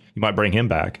Obama years. You might bring him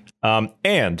back.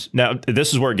 And now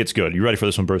this is where it gets good. You ready for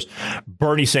this one, Bruce?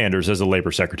 Bernie Sanders as the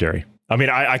Labor Secretary. I mean,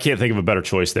 I can't think of a better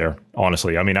choice there,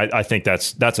 honestly. I mean, I think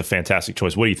that's a fantastic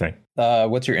choice. What do you think?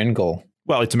 What's your end goal?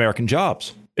 Well, it's American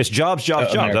jobs. It's jobs.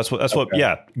 American. That's what.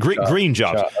 Yeah, green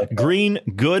jobs. Okay. Green,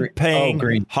 good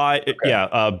paying, high. Okay.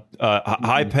 Yeah,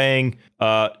 high paying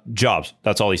jobs.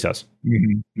 That's all he says.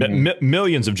 Mm-hmm.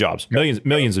 Millions of jobs.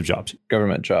 Millions of jobs.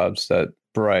 Government jobs. That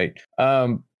bright.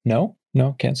 No,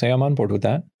 can't say I'm on board with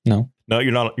that. No,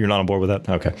 you're not on board with that.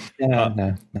 Okay.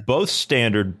 No. Both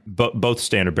standard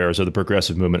bearers of the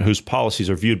progressive movement, whose policies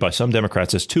are viewed by some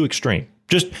Democrats as too extreme.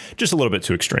 Just a little bit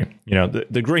too extreme.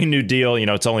 The Green New Deal,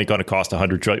 it's only going to cost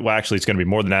 $100 trillion. Well, actually, it's going to be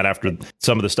more than that after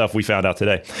some of the stuff we found out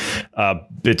today.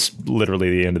 It's literally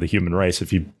the end of the human race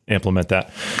if you implement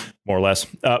that, more or less.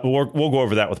 We'll go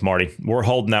over that with Marty. We're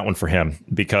holding that one for him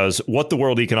because what the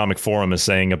World Economic Forum is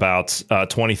saying about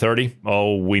 2030,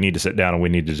 we need to sit down and we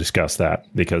need to discuss that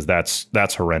because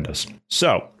that's horrendous.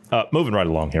 So, moving right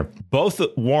along here. Both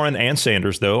Warren and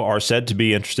Sanders, though, are said to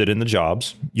be interested in the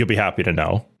jobs. You'll be happy to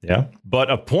know. Yeah.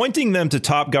 But appointing them to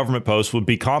top government posts would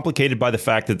be complicated by the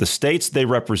fact that the states they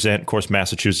represent, of course,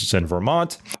 Massachusetts and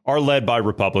Vermont, are led by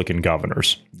Republican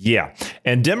governors. Yeah.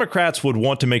 And Democrats would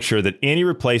want to make sure that any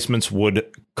replacements would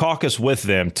caucus with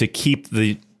them to keep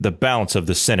the balance of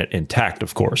the Senate intact,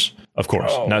 of course.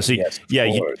 Oh, now, see,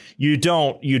 yes, you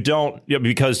don't,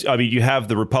 because you have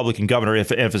the Republican governor.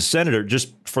 If a senator,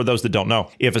 just for those that don't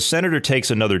know, if a senator takes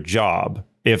another job,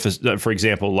 for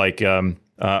example, like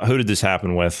who did this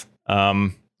happen with?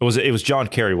 It was John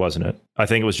Kerry, wasn't it? I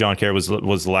think it was John Kerry was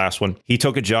the last one. He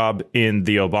took a job in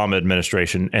the Obama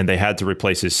administration and they had to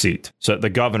replace his seat. So the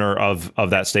governor of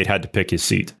that state had to pick his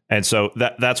seat. And so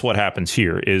that's what happens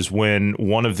here is when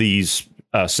one of these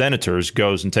senators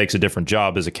goes and takes a different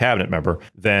job as a cabinet member,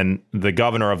 then the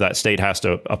governor of that state has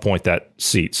to appoint that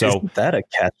seat. So isn't that a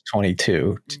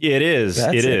catch-22? It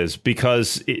is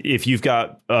because if you've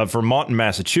got Vermont and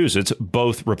Massachusetts,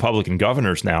 both Republican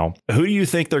governors now, who do you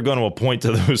think they're going to appoint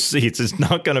to those seats? It's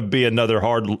not going to be another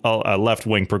hard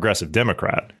left-wing progressive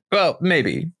Democrat. Well,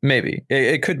 maybe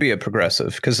it could be a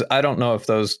progressive because I don't know if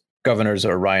those governors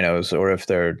are rhinos or if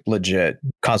they're legit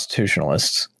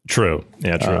constitutionalists. True.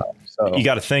 Yeah, true. You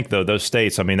got to think, though, those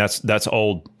states, I mean, that's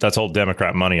old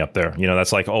Democrat money up there.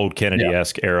 That's like old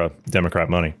Kennedy-esque era Democrat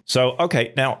money. So,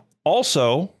 OK, now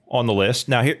also on the list.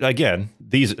 Now, here again,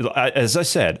 these, as I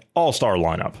said, all-star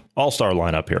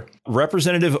lineup here.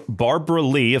 Representative Barbara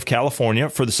Lee of California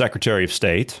for the Secretary of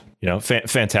State.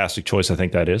 Fantastic choice. I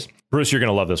think that is. Bruce, you're going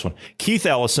to love this one. Keith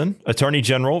Ellison, Attorney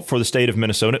General for the state of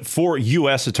Minnesota for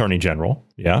U.S. Attorney General.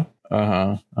 Yeah.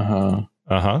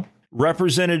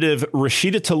 Representative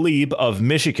Rashida Tlaib of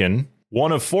Michigan,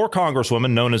 one of 4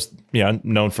 congresswomen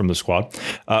known from the squad,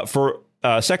 for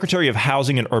Secretary of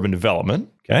Housing and Urban Development.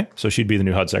 Okay, so she'd be the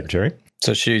new HUD secretary.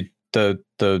 So she the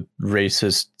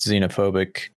racist,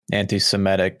 xenophobic,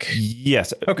 anti-Semitic.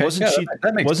 Yes. Okay.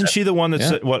 That makes sense. She the one that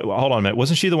said? Hold on a minute.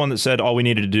 Wasn't she the one that said all we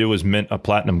needed to do was mint a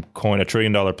platinum coin, $1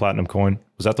 trillion platinum coin?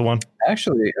 Was that the one?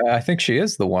 Actually, I think she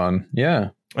is the one. Yeah.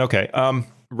 Okay.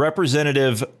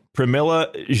 Representative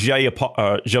Pramila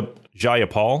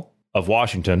Jayapal of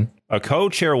Washington, a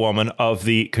co-chairwoman of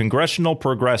the Congressional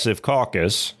Progressive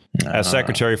Caucus as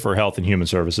Secretary for Health and Human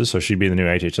Services. So she'd be the new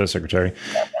HHS Secretary.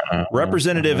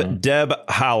 Representative Deb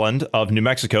Haaland of New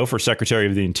Mexico for Secretary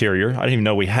of the Interior. I didn't even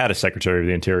know we had a Secretary of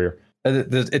the Interior.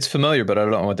 It's familiar, but I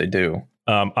don't know what they do.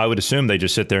 I would assume they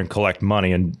just sit there and collect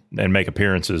money and make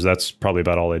appearances. That's probably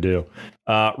about all they do.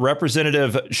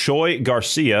 Representative Shoy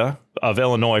Garcia of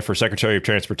Illinois for Secretary of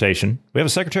Transportation. We have a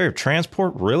Secretary of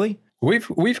Transport? Really?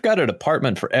 We've got a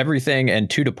department for everything and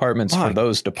 2 departments for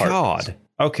those departments. God.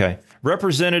 Okay.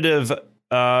 Representative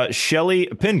Shelley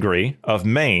Pingree of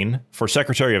Maine for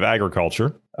Secretary of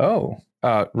Agriculture. Oh,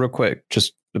 real quick,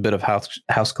 just a bit of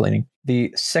house cleaning.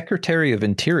 The Secretary of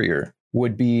Interior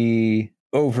would be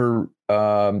over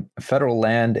federal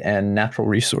land and natural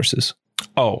resources.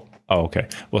 Oh, okay.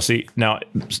 Well, see, now,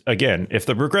 again, if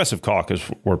the Progressive Caucus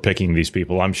were picking these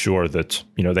people, I'm sure that,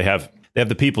 they have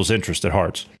the people's interest at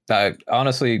heart.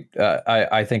 Honestly,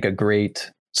 I think a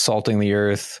great salting the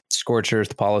earth, scorched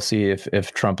earth policy,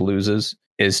 if Trump loses,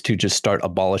 is to just start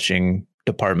abolishing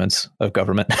departments of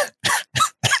government.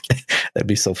 That'd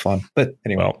be so fun. But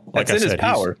anyway, well, like that's in his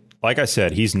power. like I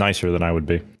said, he's nicer than I would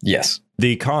be. Yes.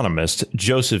 The economist,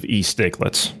 Joseph E.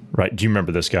 Stiglitz, right? Do you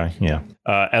remember this guy? Yeah.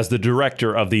 As the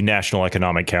director of the National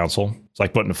Economic Council, it's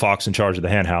like putting a fox in charge of the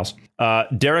hen house.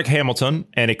 Derek Hamilton,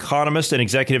 an economist and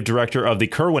executive director of the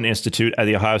Kirwan Institute at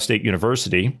The Ohio State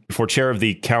University, before chair of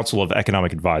the Council of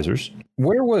Economic Advisors.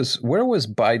 Where was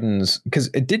Biden's, because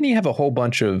didn't he have a whole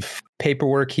bunch of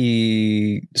paperwork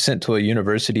he sent to a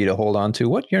university to hold on to?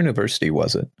 What university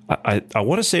was it? I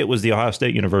want to say it was the Ohio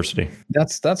State University.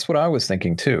 That's what I was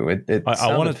thinking too.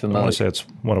 I want to say it's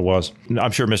what it was.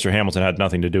 I'm sure Mr. Hamilton had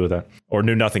nothing to do with that, or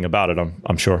knew nothing about it.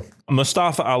 I'm sure.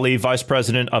 Mustafa Ali, Vice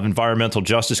President of Environmental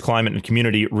Justice, Climate, and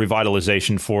Community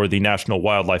Revitalization for the National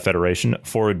Wildlife Federation,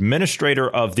 for Administrator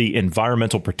of the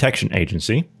Environmental Protection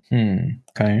Agency.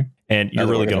 Okay. And you're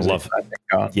really going to love,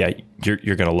 yeah,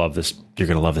 you're going to love this. You're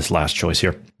going to love this last choice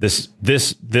here. This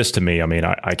to me, I mean,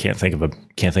 I can't think of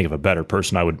a better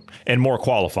person I would, and more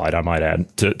qualified, I might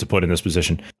add, to put in this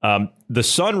position. The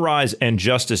Sunrise and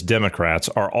Justice Democrats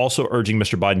are also urging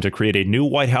Mr. Biden to create a new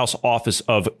White House Office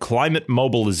of Climate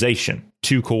Mobilization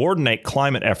to coordinate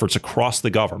climate efforts across the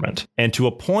government, and to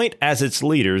appoint as its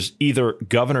leaders either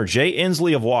Governor Jay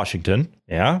Inslee of Washington.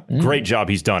 Yeah, great job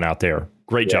he's done out there.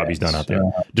 Great job he's done out there.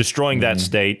 Destroying that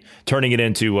state, turning it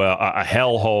into a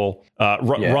hellhole,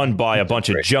 run by a bunch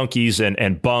of junkies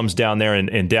and bums down there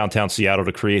in downtown Seattle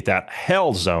to create that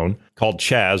hell zone called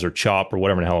Chaz or CHOP or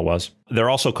whatever the hell it was. They're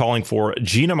also calling for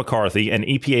Gina McCarthy, an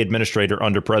EPA administrator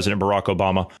under President Barack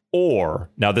Obama, or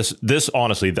now this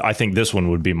honestly, I think this one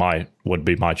would be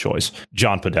my choice,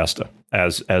 John Podesta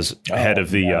as head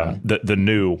of the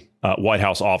new White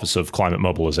House Office of Climate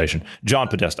Mobilization. John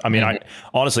Podesta. I mean,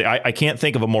 I can't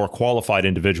think of a more qualified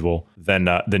individual than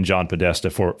John Podesta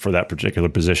for that particular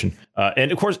position.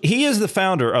 And of course, he is the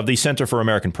founder of the Center for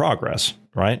American Progress.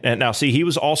 Right. And now, see, he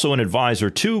was also an advisor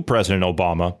to President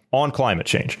Obama on climate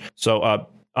change. So,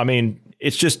 I mean,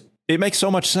 it makes so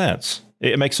much sense.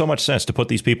 It makes so much sense to put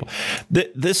these people.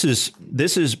 This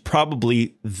is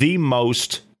probably the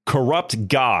most corrupt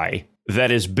guy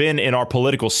that has been in our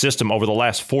political system over the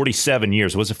last 47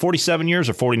 years. Was it 47 years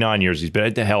or 49 years? He's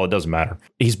been, the hell, it doesn't matter.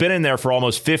 He's been in there for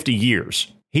almost 50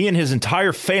 years. He and his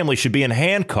entire family should be in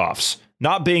handcuffs,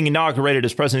 not being inaugurated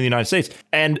as president of the United States.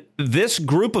 And this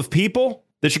group of people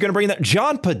that you're going to bring that,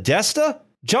 John Podesta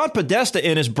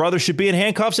and his brother should be in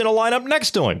handcuffs in a lineup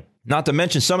next to him. Not to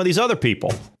mention some of these other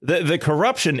people. The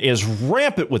corruption is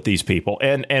rampant with these people,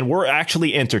 and we're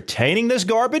actually entertaining this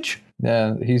garbage.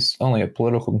 Yeah, he's only a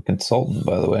political consultant,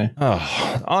 by the way.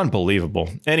 Oh, unbelievable.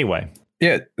 Anyway.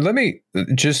 Yeah, let me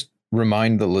just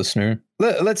remind the listener.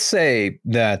 Let's say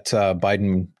that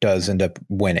Biden does end up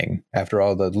winning after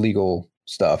all the legal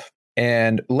stuff.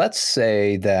 And let's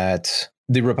say that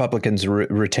the Republicans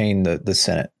retain the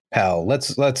Senate. Hell,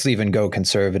 let's even go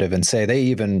conservative and say they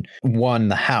even won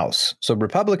the House. So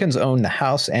Republicans own the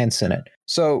House and Senate.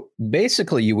 So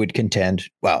basically you would contend,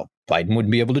 well, Biden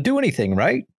wouldn't be able to do anything,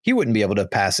 right? He wouldn't be able to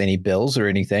pass any bills or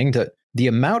anything. The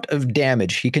amount of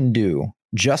damage he can do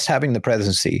just having the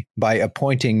presidency by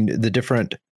appointing the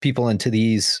different people into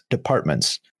these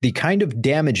departments, the kind of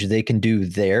damage they can do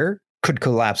there could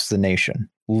collapse the nation,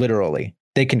 literally.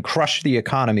 They can crush the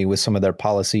economy with some of their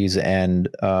policies and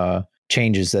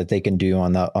changes that they can do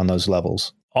on those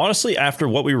levels. Honestly, after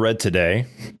what we read today,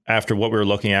 after what we were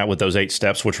looking at with those 8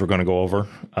 steps, which we're going to go over,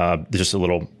 just a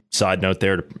little side note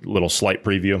there, a little slight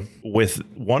preview. With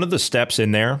one of the steps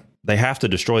in there, they have to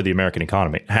destroy the American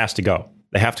economy. It has to go.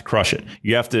 They have to crush it.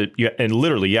 You have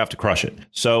to crush it.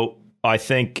 So I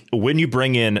think when you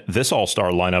bring in this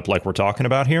all-star lineup like we're talking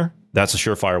about here, that's a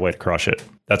surefire way to crush it.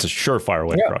 That's a surefire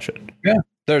way to crush it. Yeah.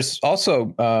 There's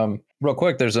also, real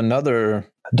quick, there's another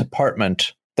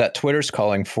department that Twitter's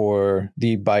calling for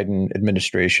the Biden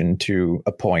administration to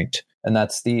appoint, and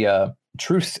that's the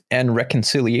Truth and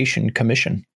Reconciliation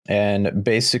Commission. And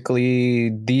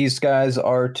basically, these guys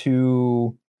are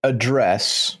to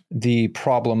address the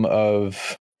problem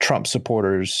of Trump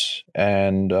supporters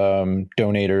and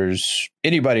donators,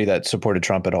 anybody that supported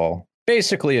Trump at all.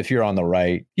 Basically, if you're on the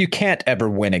right, you can't ever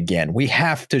win again. We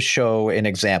have to show an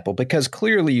example because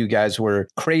clearly you guys were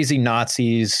crazy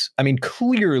Nazis. I mean,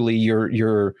 clearly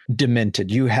you're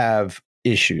demented. You have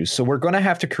issues. So we're going to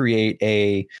have to create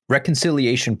a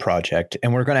reconciliation project,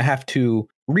 and we're going to have to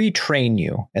retrain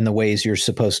you in the ways you're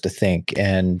supposed to think.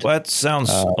 And well, that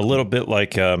sounds a little bit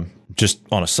like, just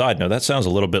on a side note, that sounds a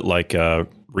little bit like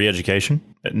re-education,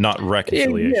 not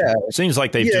reconciliation. Yeah. It seems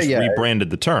like they've just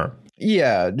rebranded the term.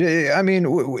 Yeah, I mean,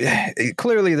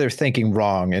 clearly they're thinking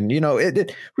wrong. And,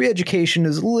 re-education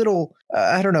is a little,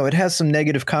 I don't know, it has some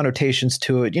negative connotations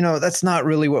to it. That's not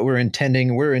really what we're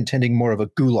intending. We're intending more of a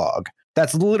gulag.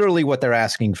 That's literally what they're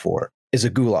asking for, is a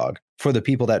gulag for the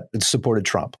people that supported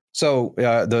Trump. So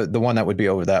the one that would be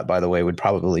over that, by the way, would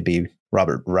probably be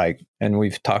Robert Reich. And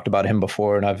we've talked about him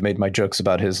before, and I've made my jokes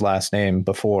about his last name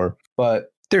before.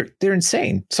 But they're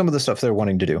insane, some of the stuff they're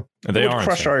wanting to do. It would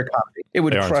crush our economy. It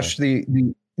would crush the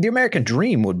American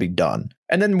dream would be done.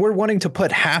 And then we're wanting to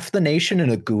put half the nation in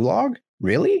a gulag?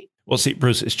 Really? Well, see,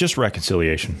 Bruce, it's just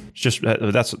reconciliation. It's just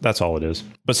that's all it is.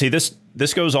 But see, this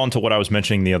goes on to what I was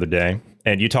mentioning the other day,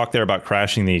 and you talked there about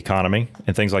crashing the economy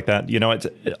and things like that. You know,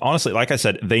 honestly, like I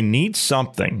said, they need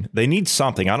something. They need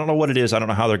something. I don't know what it is. I don't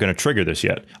know how they're going to trigger this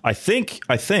yet. I think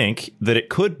that it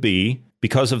could be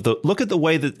because of look at the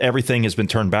way that everything has been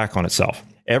turned back on itself.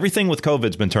 Everything with COVID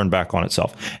has been turned back on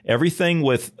itself. Everything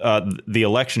with the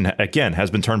election, again, has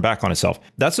been turned back on itself.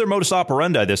 That's their modus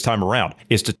operandi this time around,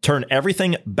 is to turn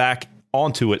everything back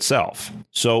onto itself.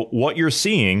 So what you're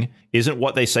seeing isn't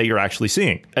what they say you're actually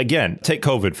seeing. Again, take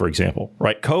COVID, for example,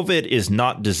 right? COVID is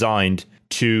not designed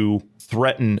to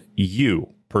threaten you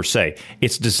per se.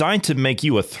 It's designed to make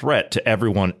you a threat to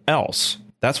everyone else.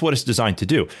 That's what it's designed to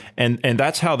do. And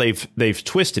that's how they've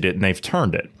twisted it and they've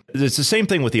turned it. It's the same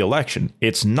thing with the election.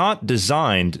 It's not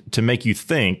designed to make you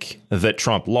think that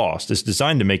Trump lost. It's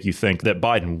designed to make you think that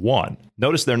Biden won.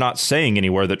 Notice they're not saying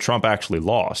anywhere that Trump actually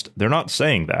lost. They're not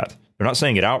saying that. They're not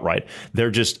saying it outright. They're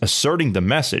just asserting the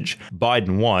message.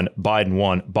 Biden won, Biden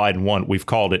won, Biden won. We've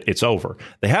called it. It's over.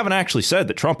 They haven't actually said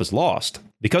that Trump has lost,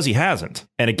 because he hasn't.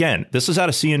 And again, this is out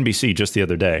of CNBC just the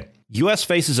other day. U.S.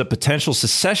 faces a potential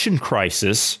secession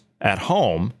crisis at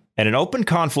home and an open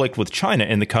conflict with China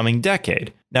in the coming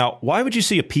decade. Now, why would you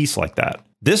see a piece like that?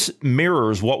 This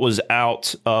mirrors what was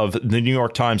out of the New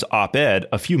York Times op-ed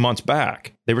a few months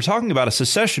back. They were talking about a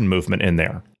secession movement in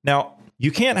there. Now,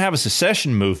 you can't have a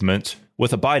secession movement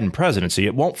with a Biden presidency.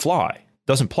 It won't fly.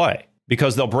 Doesn't play,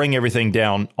 because they'll bring everything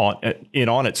down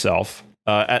on itself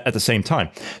at the same time.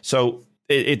 So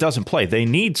it doesn't play. They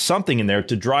need something in there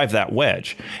to drive that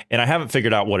wedge. And I haven't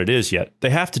figured out what it is yet. They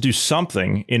have to do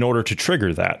something in order to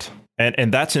trigger that.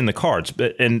 And that's in the cards.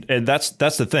 And that's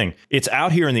the thing. It's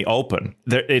out here in the open.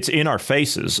 It's in our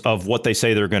faces of what they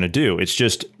say they're going to do. It's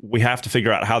just we have to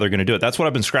figure out how they're going to do it. That's what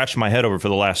I've been scratching my head over for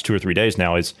the last 2 or 3 days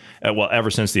now is,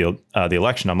 ever since the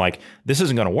election. I'm like, this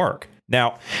isn't going to work.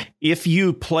 Now, if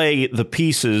you play the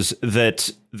pieces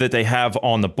that they have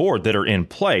on the board that are in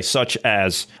play, such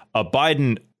as a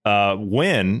Biden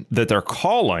win that they're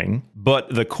calling, but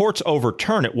the courts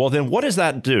overturn it, well, then what does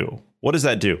that do? What does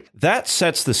that do? That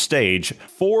sets the stage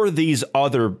for these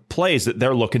other plays that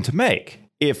they're looking to make.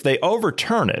 If they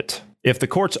overturn it, if the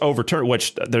courts overturn,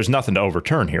 which there's nothing to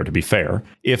overturn here, to be fair,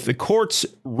 if the courts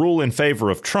rule in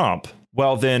favor of Trump,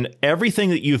 well, then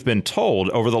everything that you've been told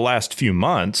over the last few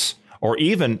months, or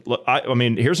even, I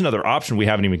mean, here's another option we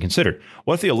haven't even considered.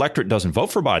 What if the electorate doesn't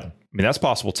vote for Biden? I mean, that's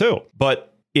possible too. But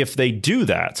if they do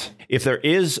that, if there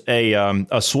is a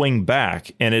swing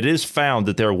back and it is found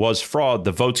that there was fraud,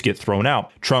 the votes get thrown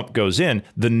out, Trump goes in,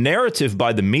 the narrative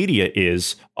by the media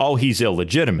is, oh, he's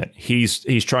illegitimate.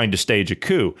 He's trying to stage a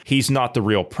coup. He's not the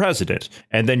real president.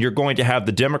 And then you're going to have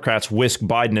the Democrats whisk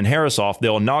Biden and Harris off.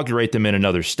 They'll inaugurate them in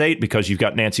another state because you've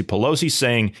got Nancy Pelosi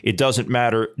saying it doesn't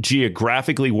matter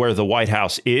geographically where the White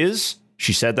House is.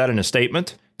 She said that in a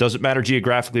statement. Doesn't matter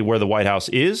geographically where the White House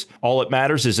is. All it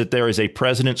matters is that there is a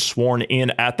president sworn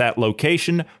in at that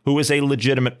location who is a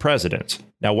legitimate president.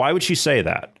 Now, why would she say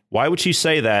that? Why would she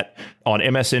say that on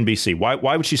MSNBC?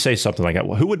 Why would she say something like that?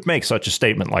 Well, who would make such a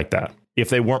statement like that if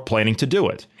they weren't planning to do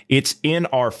it? It's in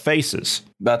our faces.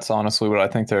 That's honestly what I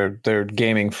think they're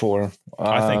gaming for.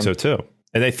 I think so, too.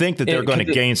 And they think that they're going to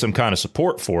gain some kind of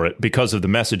support for it because of the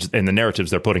message and the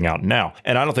narratives they're putting out now.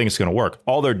 And I don't think it's going to work.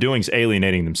 All they're doing is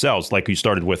alienating themselves, like you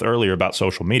started with earlier about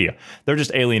social media. They're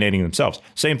just alienating themselves.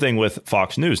 Same thing with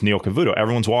Fox News, Neil Cavuto.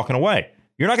 Everyone's walking away.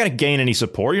 You're not going to gain any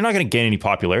support. You're not going to gain any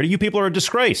popularity. You people are a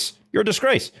disgrace. You're a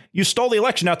disgrace. You stole the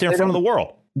election out there in front of the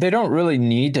world. They don't really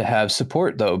need to have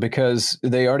support, though, because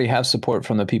they already have support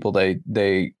from the people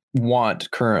they want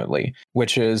currently,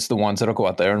 which is the ones that'll go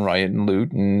out there and riot and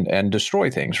loot and destroy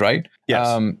things, right?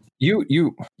 Yes.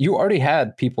 You already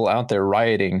had people out there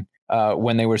rioting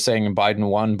when they were saying Biden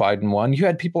won. You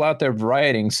had people out there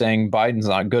rioting saying Biden's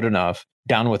not good enough,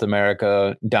 down with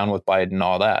America, down with Biden,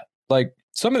 all that. Like,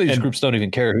 some of these groups don't even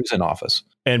care who's in office.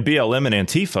 And BLM and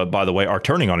Antifa, by the way, are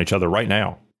turning on each other right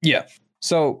now. Yeah.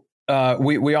 So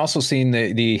we also seen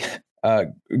the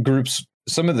groups.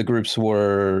 Some of the groups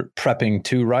were prepping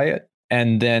to riot,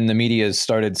 and then the media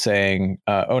started saying,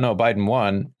 oh, no, Biden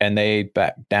won, and they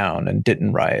backed down and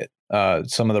didn't riot.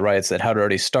 Some of the riots that had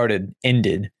already started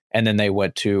ended, and then they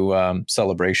went to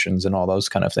celebrations and all those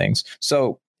kind of things.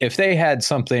 So if they had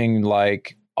something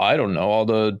like I don't know, all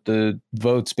the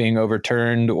votes being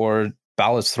overturned or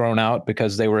ballots thrown out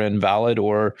because they were invalid,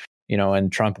 or,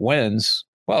 and Trump wins,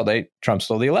 well, Trump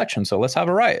stole the election, so let's have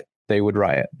a riot. They would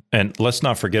riot. And let's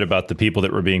not forget about the people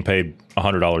that were being paid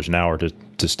 $100 an hour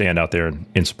to stand out there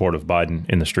in support of Biden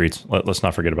in the streets. Let's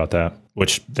not forget about that,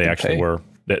 which they actually were.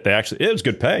 It was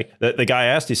good pay. The guy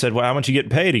asked, he said, well, how much you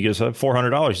getting paid? He goes,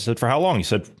 $400. He said, for how long? He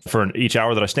said, for each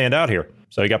hour that I stand out here.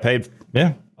 So he got paid,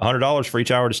 $100 for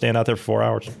each hour to stand out there for 4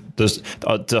 hours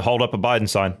to hold up a Biden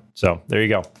sign. So there you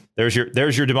go. There's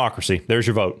your democracy. There's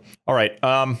your vote. All right.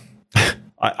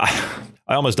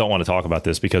 I almost don't want to talk about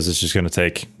this because it's just going to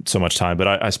take so much time,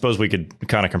 but I suppose we could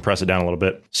kind of compress it down a little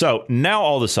bit. So now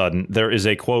all of a sudden there is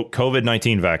a quote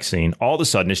COVID-19 vaccine. All of a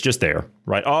sudden it's just there,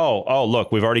 right? Oh,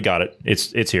 look, we've already got it.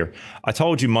 It's here. I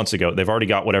told you months ago, they've already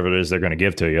got whatever it is they're going to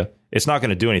give to you. It's not going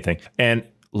to do anything. And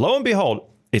lo and behold,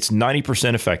 it's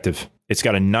 90% effective. It's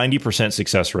got a 90%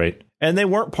 success rate. And they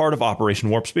weren't part of Operation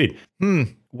Warp Speed.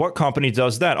 What company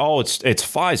does that? Oh, it's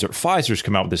Pfizer. Pfizer's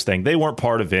come out with this thing. They weren't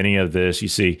part of any of this. You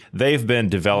see, they've been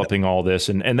developing all this,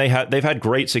 and they've had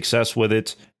great success with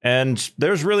it. And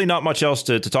there's really not much else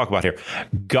to talk about here.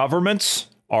 Governments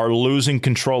are losing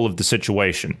control of the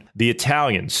situation. The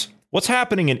Italians. What's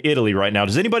happening in Italy right now?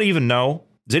 Does anybody even know?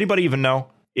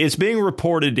 It's being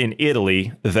reported in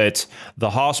Italy that the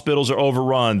hospitals are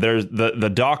overrun.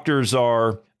 The doctors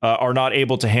are not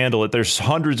able to handle it. There's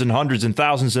hundreds and hundreds and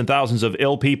thousands of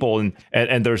ill people,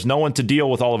 and there's no one to deal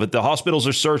with all of it. The hospitals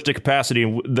are surged to capacity,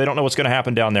 and they don't know what's going to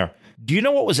happen down there. Do you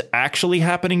know what was actually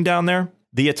happening down there?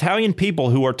 The Italian people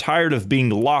who are tired of being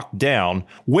locked down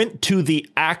went to the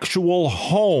actual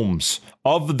homes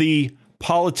of the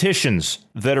politicians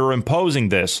that are imposing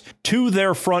this to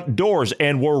their front doors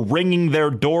and were ringing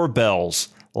their doorbells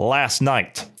last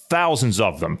night. Thousands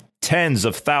of them, tens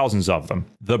of thousands of them.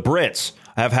 The Brits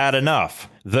have had enough.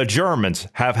 The Germans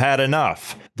have had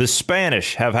enough. The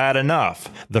Spanish have had enough.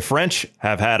 The French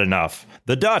have had enough.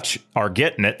 The Dutch are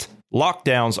getting it.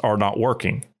 Lockdowns are not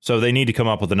working. So they need to come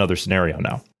up with another scenario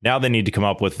now. Now they need to come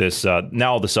up with this.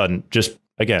 Now all of a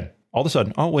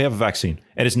sudden, we have a vaccine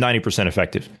and it's 90%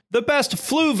 effective. The best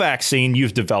flu vaccine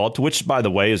you've developed, which, by the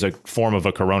way, is a form of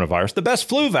a coronavirus, the best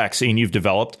flu vaccine you've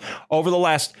developed over the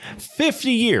last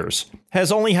 50 years has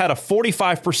only had a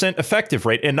 45% effective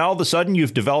rate. And now all of a sudden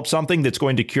you've developed something that's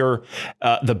going to cure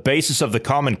the basis of the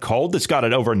common cold that's got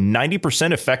an over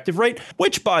 90% effective rate,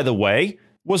 which, by the way,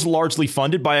 was largely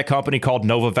funded by a company called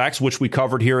Novavax, which we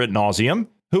covered here at nauseum,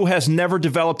 who has never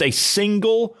developed a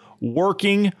single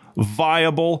working,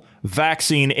 viable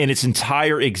vaccine in its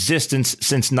entire existence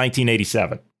since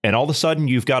 1987. And all of a sudden,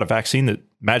 you've got a vaccine that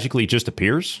magically just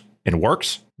appears and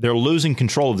works. They're losing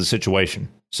control of the situation.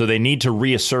 So they need to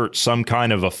reassert some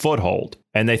kind of a foothold.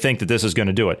 And they think that this is going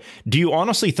to do it. Do you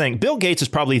honestly think Bill Gates is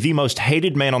probably the most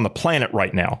hated man on the planet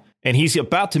right now? And he's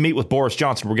about to meet with Boris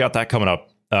Johnson. We got that coming up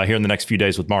here in the next few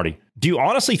days with Marty. Do you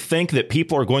honestly think that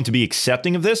people are going to be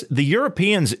accepting of this? The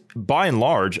Europeans, by and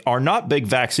large, are not big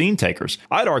vaccine takers.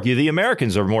 I'd argue the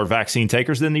Americans are more vaccine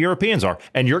takers than the Europeans are.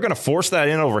 And you're going to force that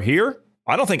in over here?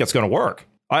 I don't think it's going to work.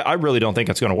 I really don't think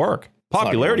it's going to work.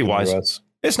 Popularity-wise,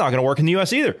 it's not going to work in the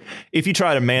U.S. either. If you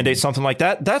try to mandate something like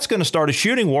that, that's going to start a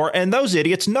shooting war, and those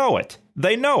idiots know it.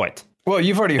 They know it. Well,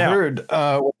 you've already heard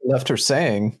what the left are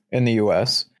saying in the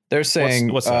U.S. They're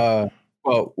saying... What's that?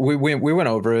 Well, we went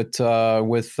over it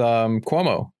with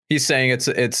Cuomo. He's saying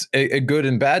it's a good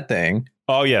and bad thing.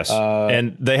 Oh, yes.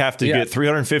 And they have to get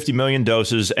 350 million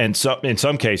doses. And in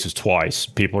some cases, twice.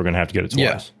 People are going to have to get it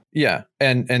twice. Yeah.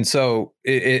 And so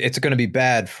it's going to be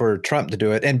bad for Trump to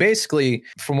do it. And basically,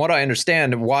 from what I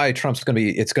understand, why it's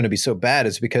going to be so bad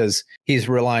is because he's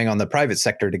relying on the private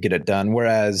sector to get it done,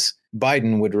 whereas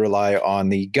Biden would rely on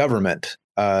the government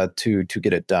to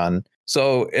get it done.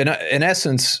 So in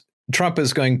essence, Trump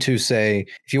is going to say,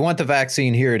 if you want the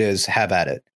vaccine, here it is, have at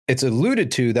it. It's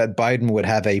alluded to that Biden would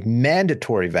have a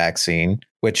mandatory vaccine,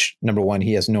 which, number one,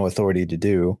 he has no authority to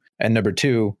do. And number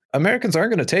two, Americans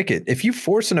aren't going to take it. If you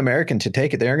force an American to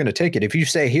take it, they aren't going to take it. If you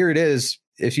say, here it is,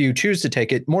 if you choose to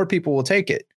take it, more people will take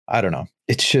it. I don't know.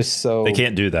 It's just so... They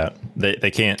can't do that.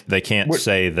 They can't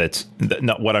say that...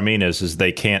 No, what I mean is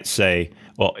they can't say,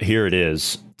 well, here it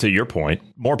is. To your point,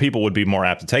 more people would be more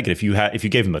apt to take it if you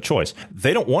gave them a choice.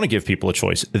 They don't want to give people a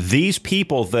choice. These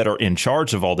people that are in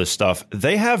charge of all this stuff,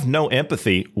 they have no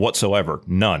empathy whatsoever.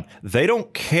 None. They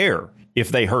don't care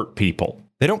if they hurt people.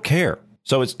 They don't care.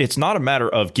 So it's not a matter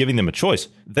of giving them a choice.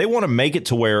 They want to make it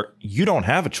to where you don't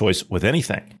have a choice with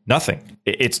anything, nothing.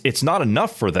 It's not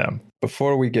enough for them.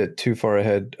 Before we get too far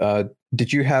ahead,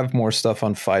 did you have more stuff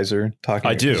on Pfizer talking?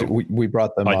 I do. We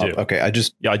brought them up. Do. Okay. I do.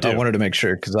 I wanted to make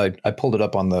sure because I pulled it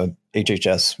up on the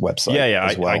HHS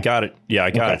website. I got it. Yeah,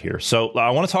 I got it here. So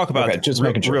I want to talk about just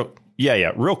making sure.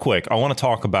 Real quick. I want to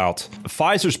talk about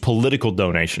Pfizer's political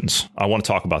donations. I want to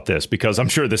talk about this because I'm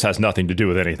sure this has nothing to do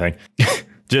with anything.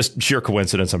 Just sheer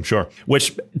coincidence, I'm sure.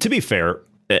 Which, to be fair,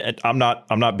 I'm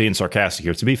not being sarcastic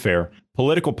here. To be fair,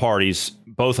 political parties,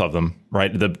 both of them,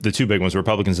 right? The two big ones,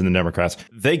 Republicans and the Democrats,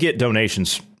 they get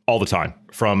donations all the time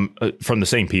from the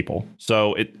same people.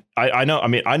 So I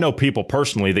know people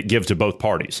personally that give to both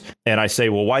parties. And I say,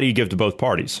 well, why do you give to both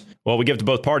parties? Well, we give to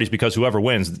both parties because whoever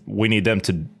wins, we need them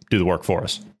to do the work for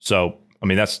us. So, I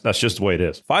mean, that's just the way it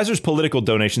is. Pfizer's political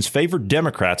donations favored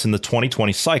Democrats in the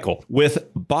 2020 cycle, with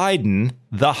Biden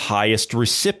the highest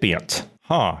recipient.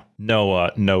 No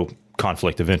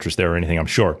conflict of interest there or anything, I'm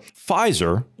sure.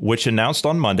 Pfizer, which announced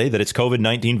on Monday that its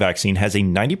COVID-19 vaccine has a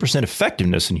 90%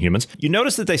 effectiveness in humans. You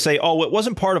notice that they say, oh, it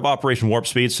wasn't part of Operation Warp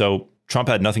Speed, so Trump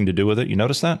had nothing to do with it. You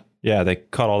notice that? Yeah, they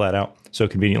cut all that out so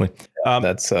conveniently.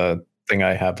 That's a thing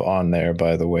I have on there,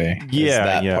 by the way.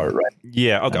 Yeah, part, right?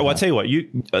 Yeah. Okay. Well, I'll tell you what.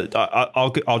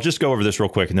 I'll just go over this real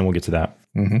quick, and then we'll get to that.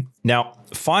 Mm-hmm. Now,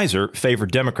 Pfizer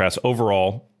favored Democrats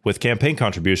overall with campaign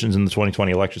contributions in the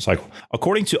 2020 election cycle.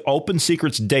 According to Open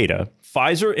Secrets data,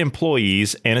 Pfizer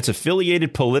employees and its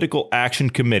affiliated political action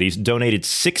committees donated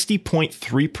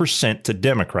 60.3% to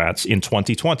Democrats in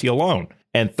 2020 alone,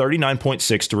 and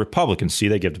 39.6% to Republicans. See,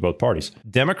 they give to both parties.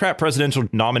 Democrat presidential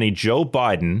nominee Joe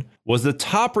Biden was the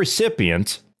top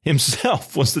recipient.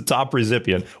 Himself was the top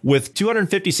recipient with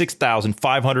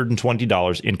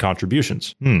 $256,520 in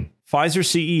contributions. Pfizer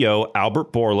CEO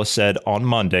Albert Bourla said on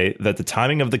Monday that the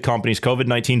timing of the company's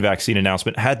COVID-19 vaccine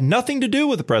announcement had nothing to do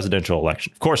with the presidential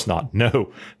election. Of course not.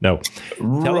 No.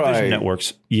 Television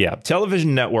networks. Yeah.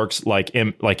 Television networks like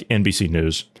NBC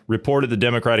News reported the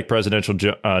Democratic presidential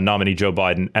nominee Joe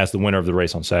Biden as the winner of the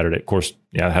race on Saturday. Of course,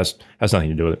 yeah, it has nothing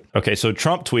to do with it. Okay, so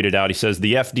Trump tweeted out, he says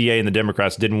the FDA and the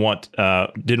Democrats didn't want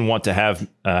to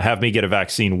have me get a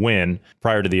vaccine win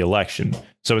prior to the election.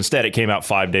 So instead, it came out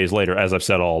 5 days later, as I've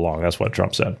said all along. That's what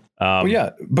Trump said.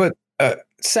 But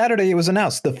Saturday it was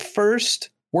announced, the first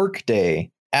work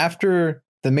day after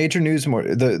the major news,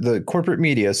 the corporate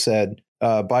media said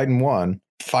Biden won.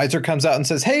 Pfizer comes out and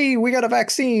says, "Hey, we got a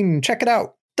vaccine. Check it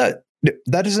out." That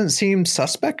doesn't seem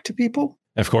suspect to people.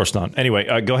 Of course not.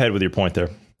 Anyway, go ahead with your point there.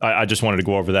 I just wanted to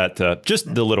go over that,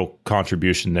 just the little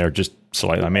contribution there, just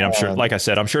slightly. I mean, I'm sure, like I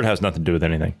said, I'm sure it has nothing to do with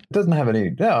anything. It doesn't have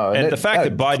any. No, and the fact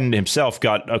that Biden himself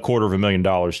got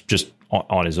 $250,000 just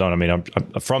on his own. I mean, I'm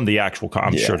from the actual.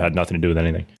 I'm sure it had nothing to do with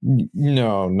anything.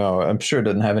 No, I'm sure it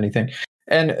doesn't have anything.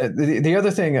 And the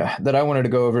other thing that I wanted to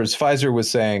go over is Pfizer was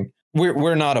saying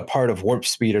we're not a part of Warp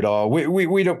Speed at all.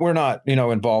 We're not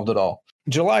involved at all.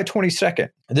 July 22nd.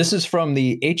 This is from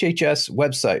the HHS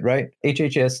website, right?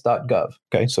 HHS.gov.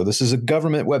 Okay, so this is a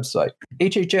government website.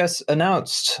 HHS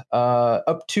announced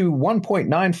up to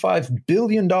 $1.95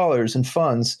 billion in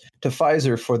funds to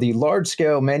Pfizer for the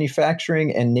large-scale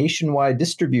manufacturing and nationwide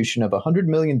distribution of 100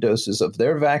 million doses of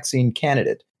their vaccine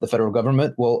candidate. The federal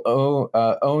government will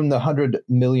own the 100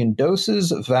 million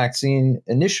doses of vaccine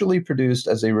initially produced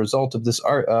as a result of this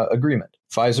agreement.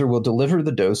 Pfizer will deliver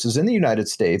the doses in the United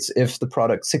States if the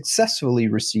product successfully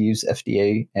receives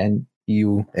FDA and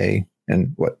EUA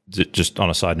and what? Just on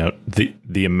a side note,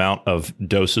 the amount of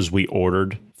doses we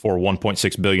ordered for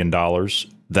 $1.6 billion,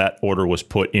 that order was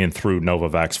put in through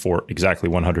Novavax for exactly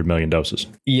 100 million doses.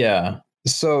 Yeah.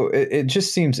 So it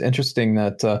just seems interesting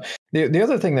that the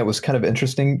other thing that was kind of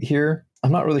interesting here,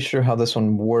 I'm not really sure how this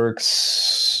one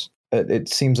works. It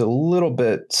seems a little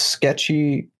bit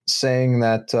sketchy saying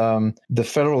that the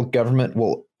federal government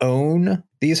will own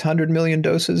these 100 million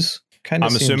doses. Kind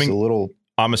of seems a little.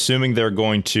 I'm assuming they're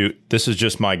going to. This is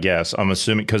just my guess. I'm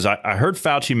assuming because I heard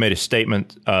Fauci made a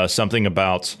statement, something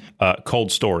about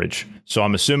cold storage. So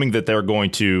I'm assuming that they're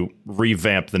going to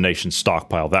revamp the nation's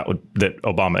stockpile that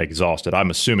Obama exhausted.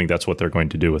 I'm assuming that's what they're going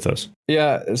to do with this.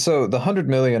 Yeah. So the 100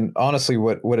 million, honestly,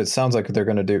 what it sounds like they're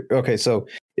going to do. Okay. So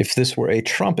if this were a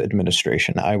Trump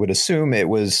administration, I would assume it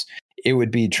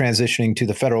would be transitioning to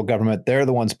the federal government. They're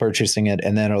the ones purchasing it,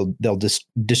 and then they'll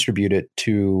distribute it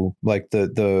to like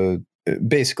the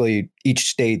basically each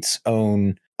state's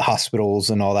own hospitals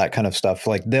and all that kind of stuff.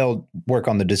 Like they'll work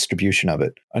on the distribution of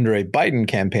it. Under a Biden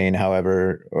campaign,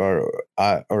 however,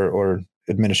 or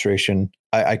administration,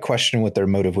 I question what their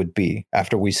motive would be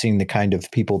after we've seen the kind of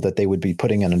people that they would be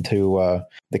putting into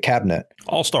the cabinet.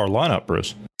 All-star lineup,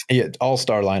 Bruce. Yeah,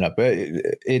 all-star lineup.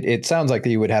 It sounds like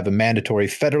you would have a mandatory,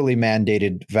 federally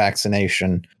mandated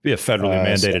vaccination. Be a federally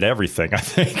mandated everything, I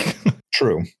think.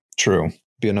 True.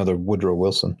 Be another Woodrow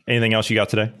Wilson. Anything else you got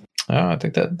today? I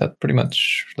think that pretty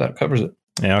much that covers it.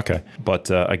 Yeah, okay. But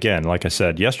again, like I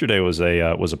said, yesterday was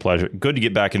a pleasure. Good to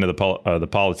get back into the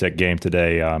politic game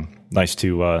today. Nice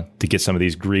to get some of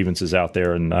these grievances out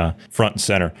there and front and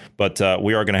center. But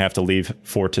we are going to have to leave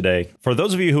for today. For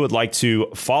those of you who would like to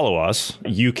follow us,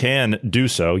 you can do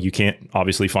so. You can't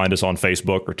obviously find us on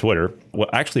Facebook or Twitter. Well,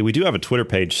 actually, we do have a Twitter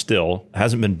page still. It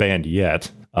hasn't been banned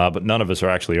yet. But none of us are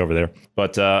actually over there.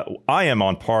 But I am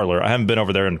on Parler. I haven't been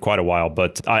over there in quite a while,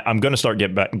 but I'm going to start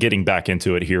getting back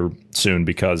into it here soon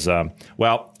because,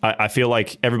 I feel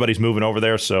like everybody's moving over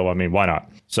there. So, I mean, why not?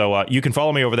 So you can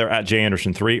follow me over there at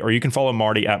JAnderson3, or you can follow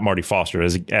Marty at Marty Foster.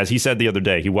 As he said the other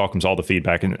day, he welcomes all the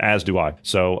feedback, and as do I.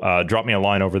 So drop me a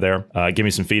line over there. Give me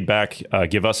some feedback.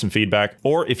 Give us some feedback.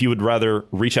 Or if you would rather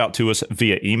reach out to us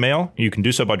via email, you can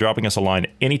do so by dropping us a line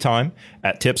anytime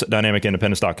at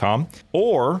tips@dynamicindependence.com.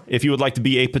 Or if you would like to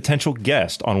be a potential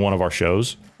guest on one of our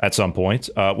shows at some point,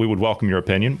 we would welcome your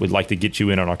opinion. We'd like to get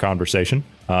you in on our conversation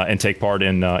and take part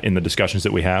in the discussions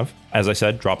that we have. As I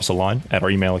said, drop us a line at our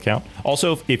email account.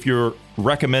 Also, if you're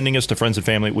recommending us to friends and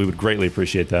family, we would greatly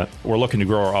appreciate that. We're looking to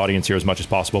grow our audience here as much as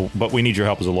possible, but we need your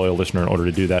help as a loyal listener in order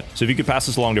to do that. So if you could pass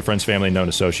us along to friends, family, and known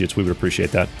associates, we would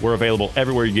appreciate that. We're available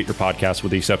everywhere you get your podcasts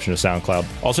with the exception of SoundCloud.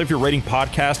 Also, if you're rating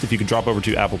podcasts, if you could drop over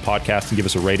to Apple Podcasts and give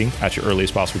us a rating at your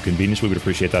earliest possible convenience, we would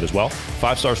appreciate that as well.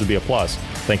 5 stars would be a plus.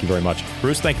 Thank you very much.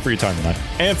 Bruce, thank you for your time tonight.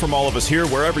 And from all of us here,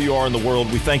 wherever you are in the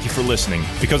world, we thank you for listening,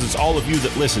 because it's all of you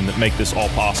that listen that make this all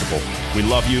possible. We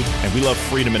love you, and we love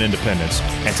freedom and independence.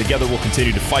 And together we'll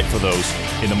continue to fight for those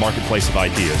in the marketplace of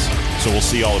ideas. So we'll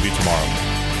see all of you tomorrow.